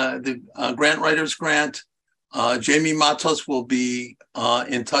 The grant writers grant. Jamie Matos will be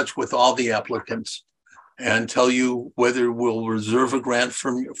in touch with all the applicants and tell you whether we'll reserve a grant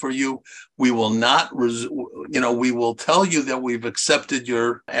for you. We will not, we will tell you that we've accepted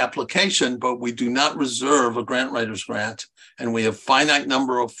your application, but we do not reserve a grant writer's grant. And we have finite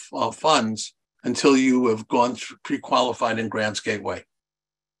number of funds until you have gone through pre-qualified in Grants Gateway.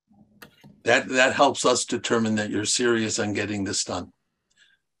 That helps us determine that you're serious on getting this done.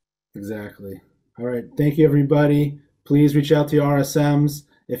 Exactly. All right. Thank you, everybody. Please reach out to your RSMs.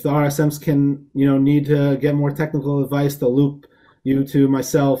 If the RSMs can, need to get more technical advice, they'll loop you to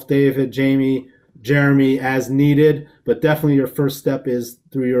myself, David, Jamie, Jeremy as needed. But definitely your first step is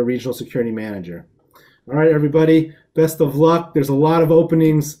through your regional security manager. All right, everybody. Best of luck. There's a lot of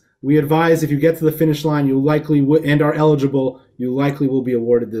openings. We advise if you get to the finish line, you likely and are eligible, you likely will be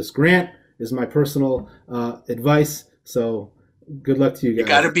awarded this grant, is my personal advice. So good luck to you guys. You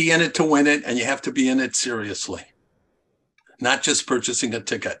got to be in it to win it, and you have to be in it seriously. Not just purchasing a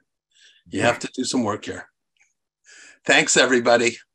ticket. You have to do some work here. Thanks, everybody.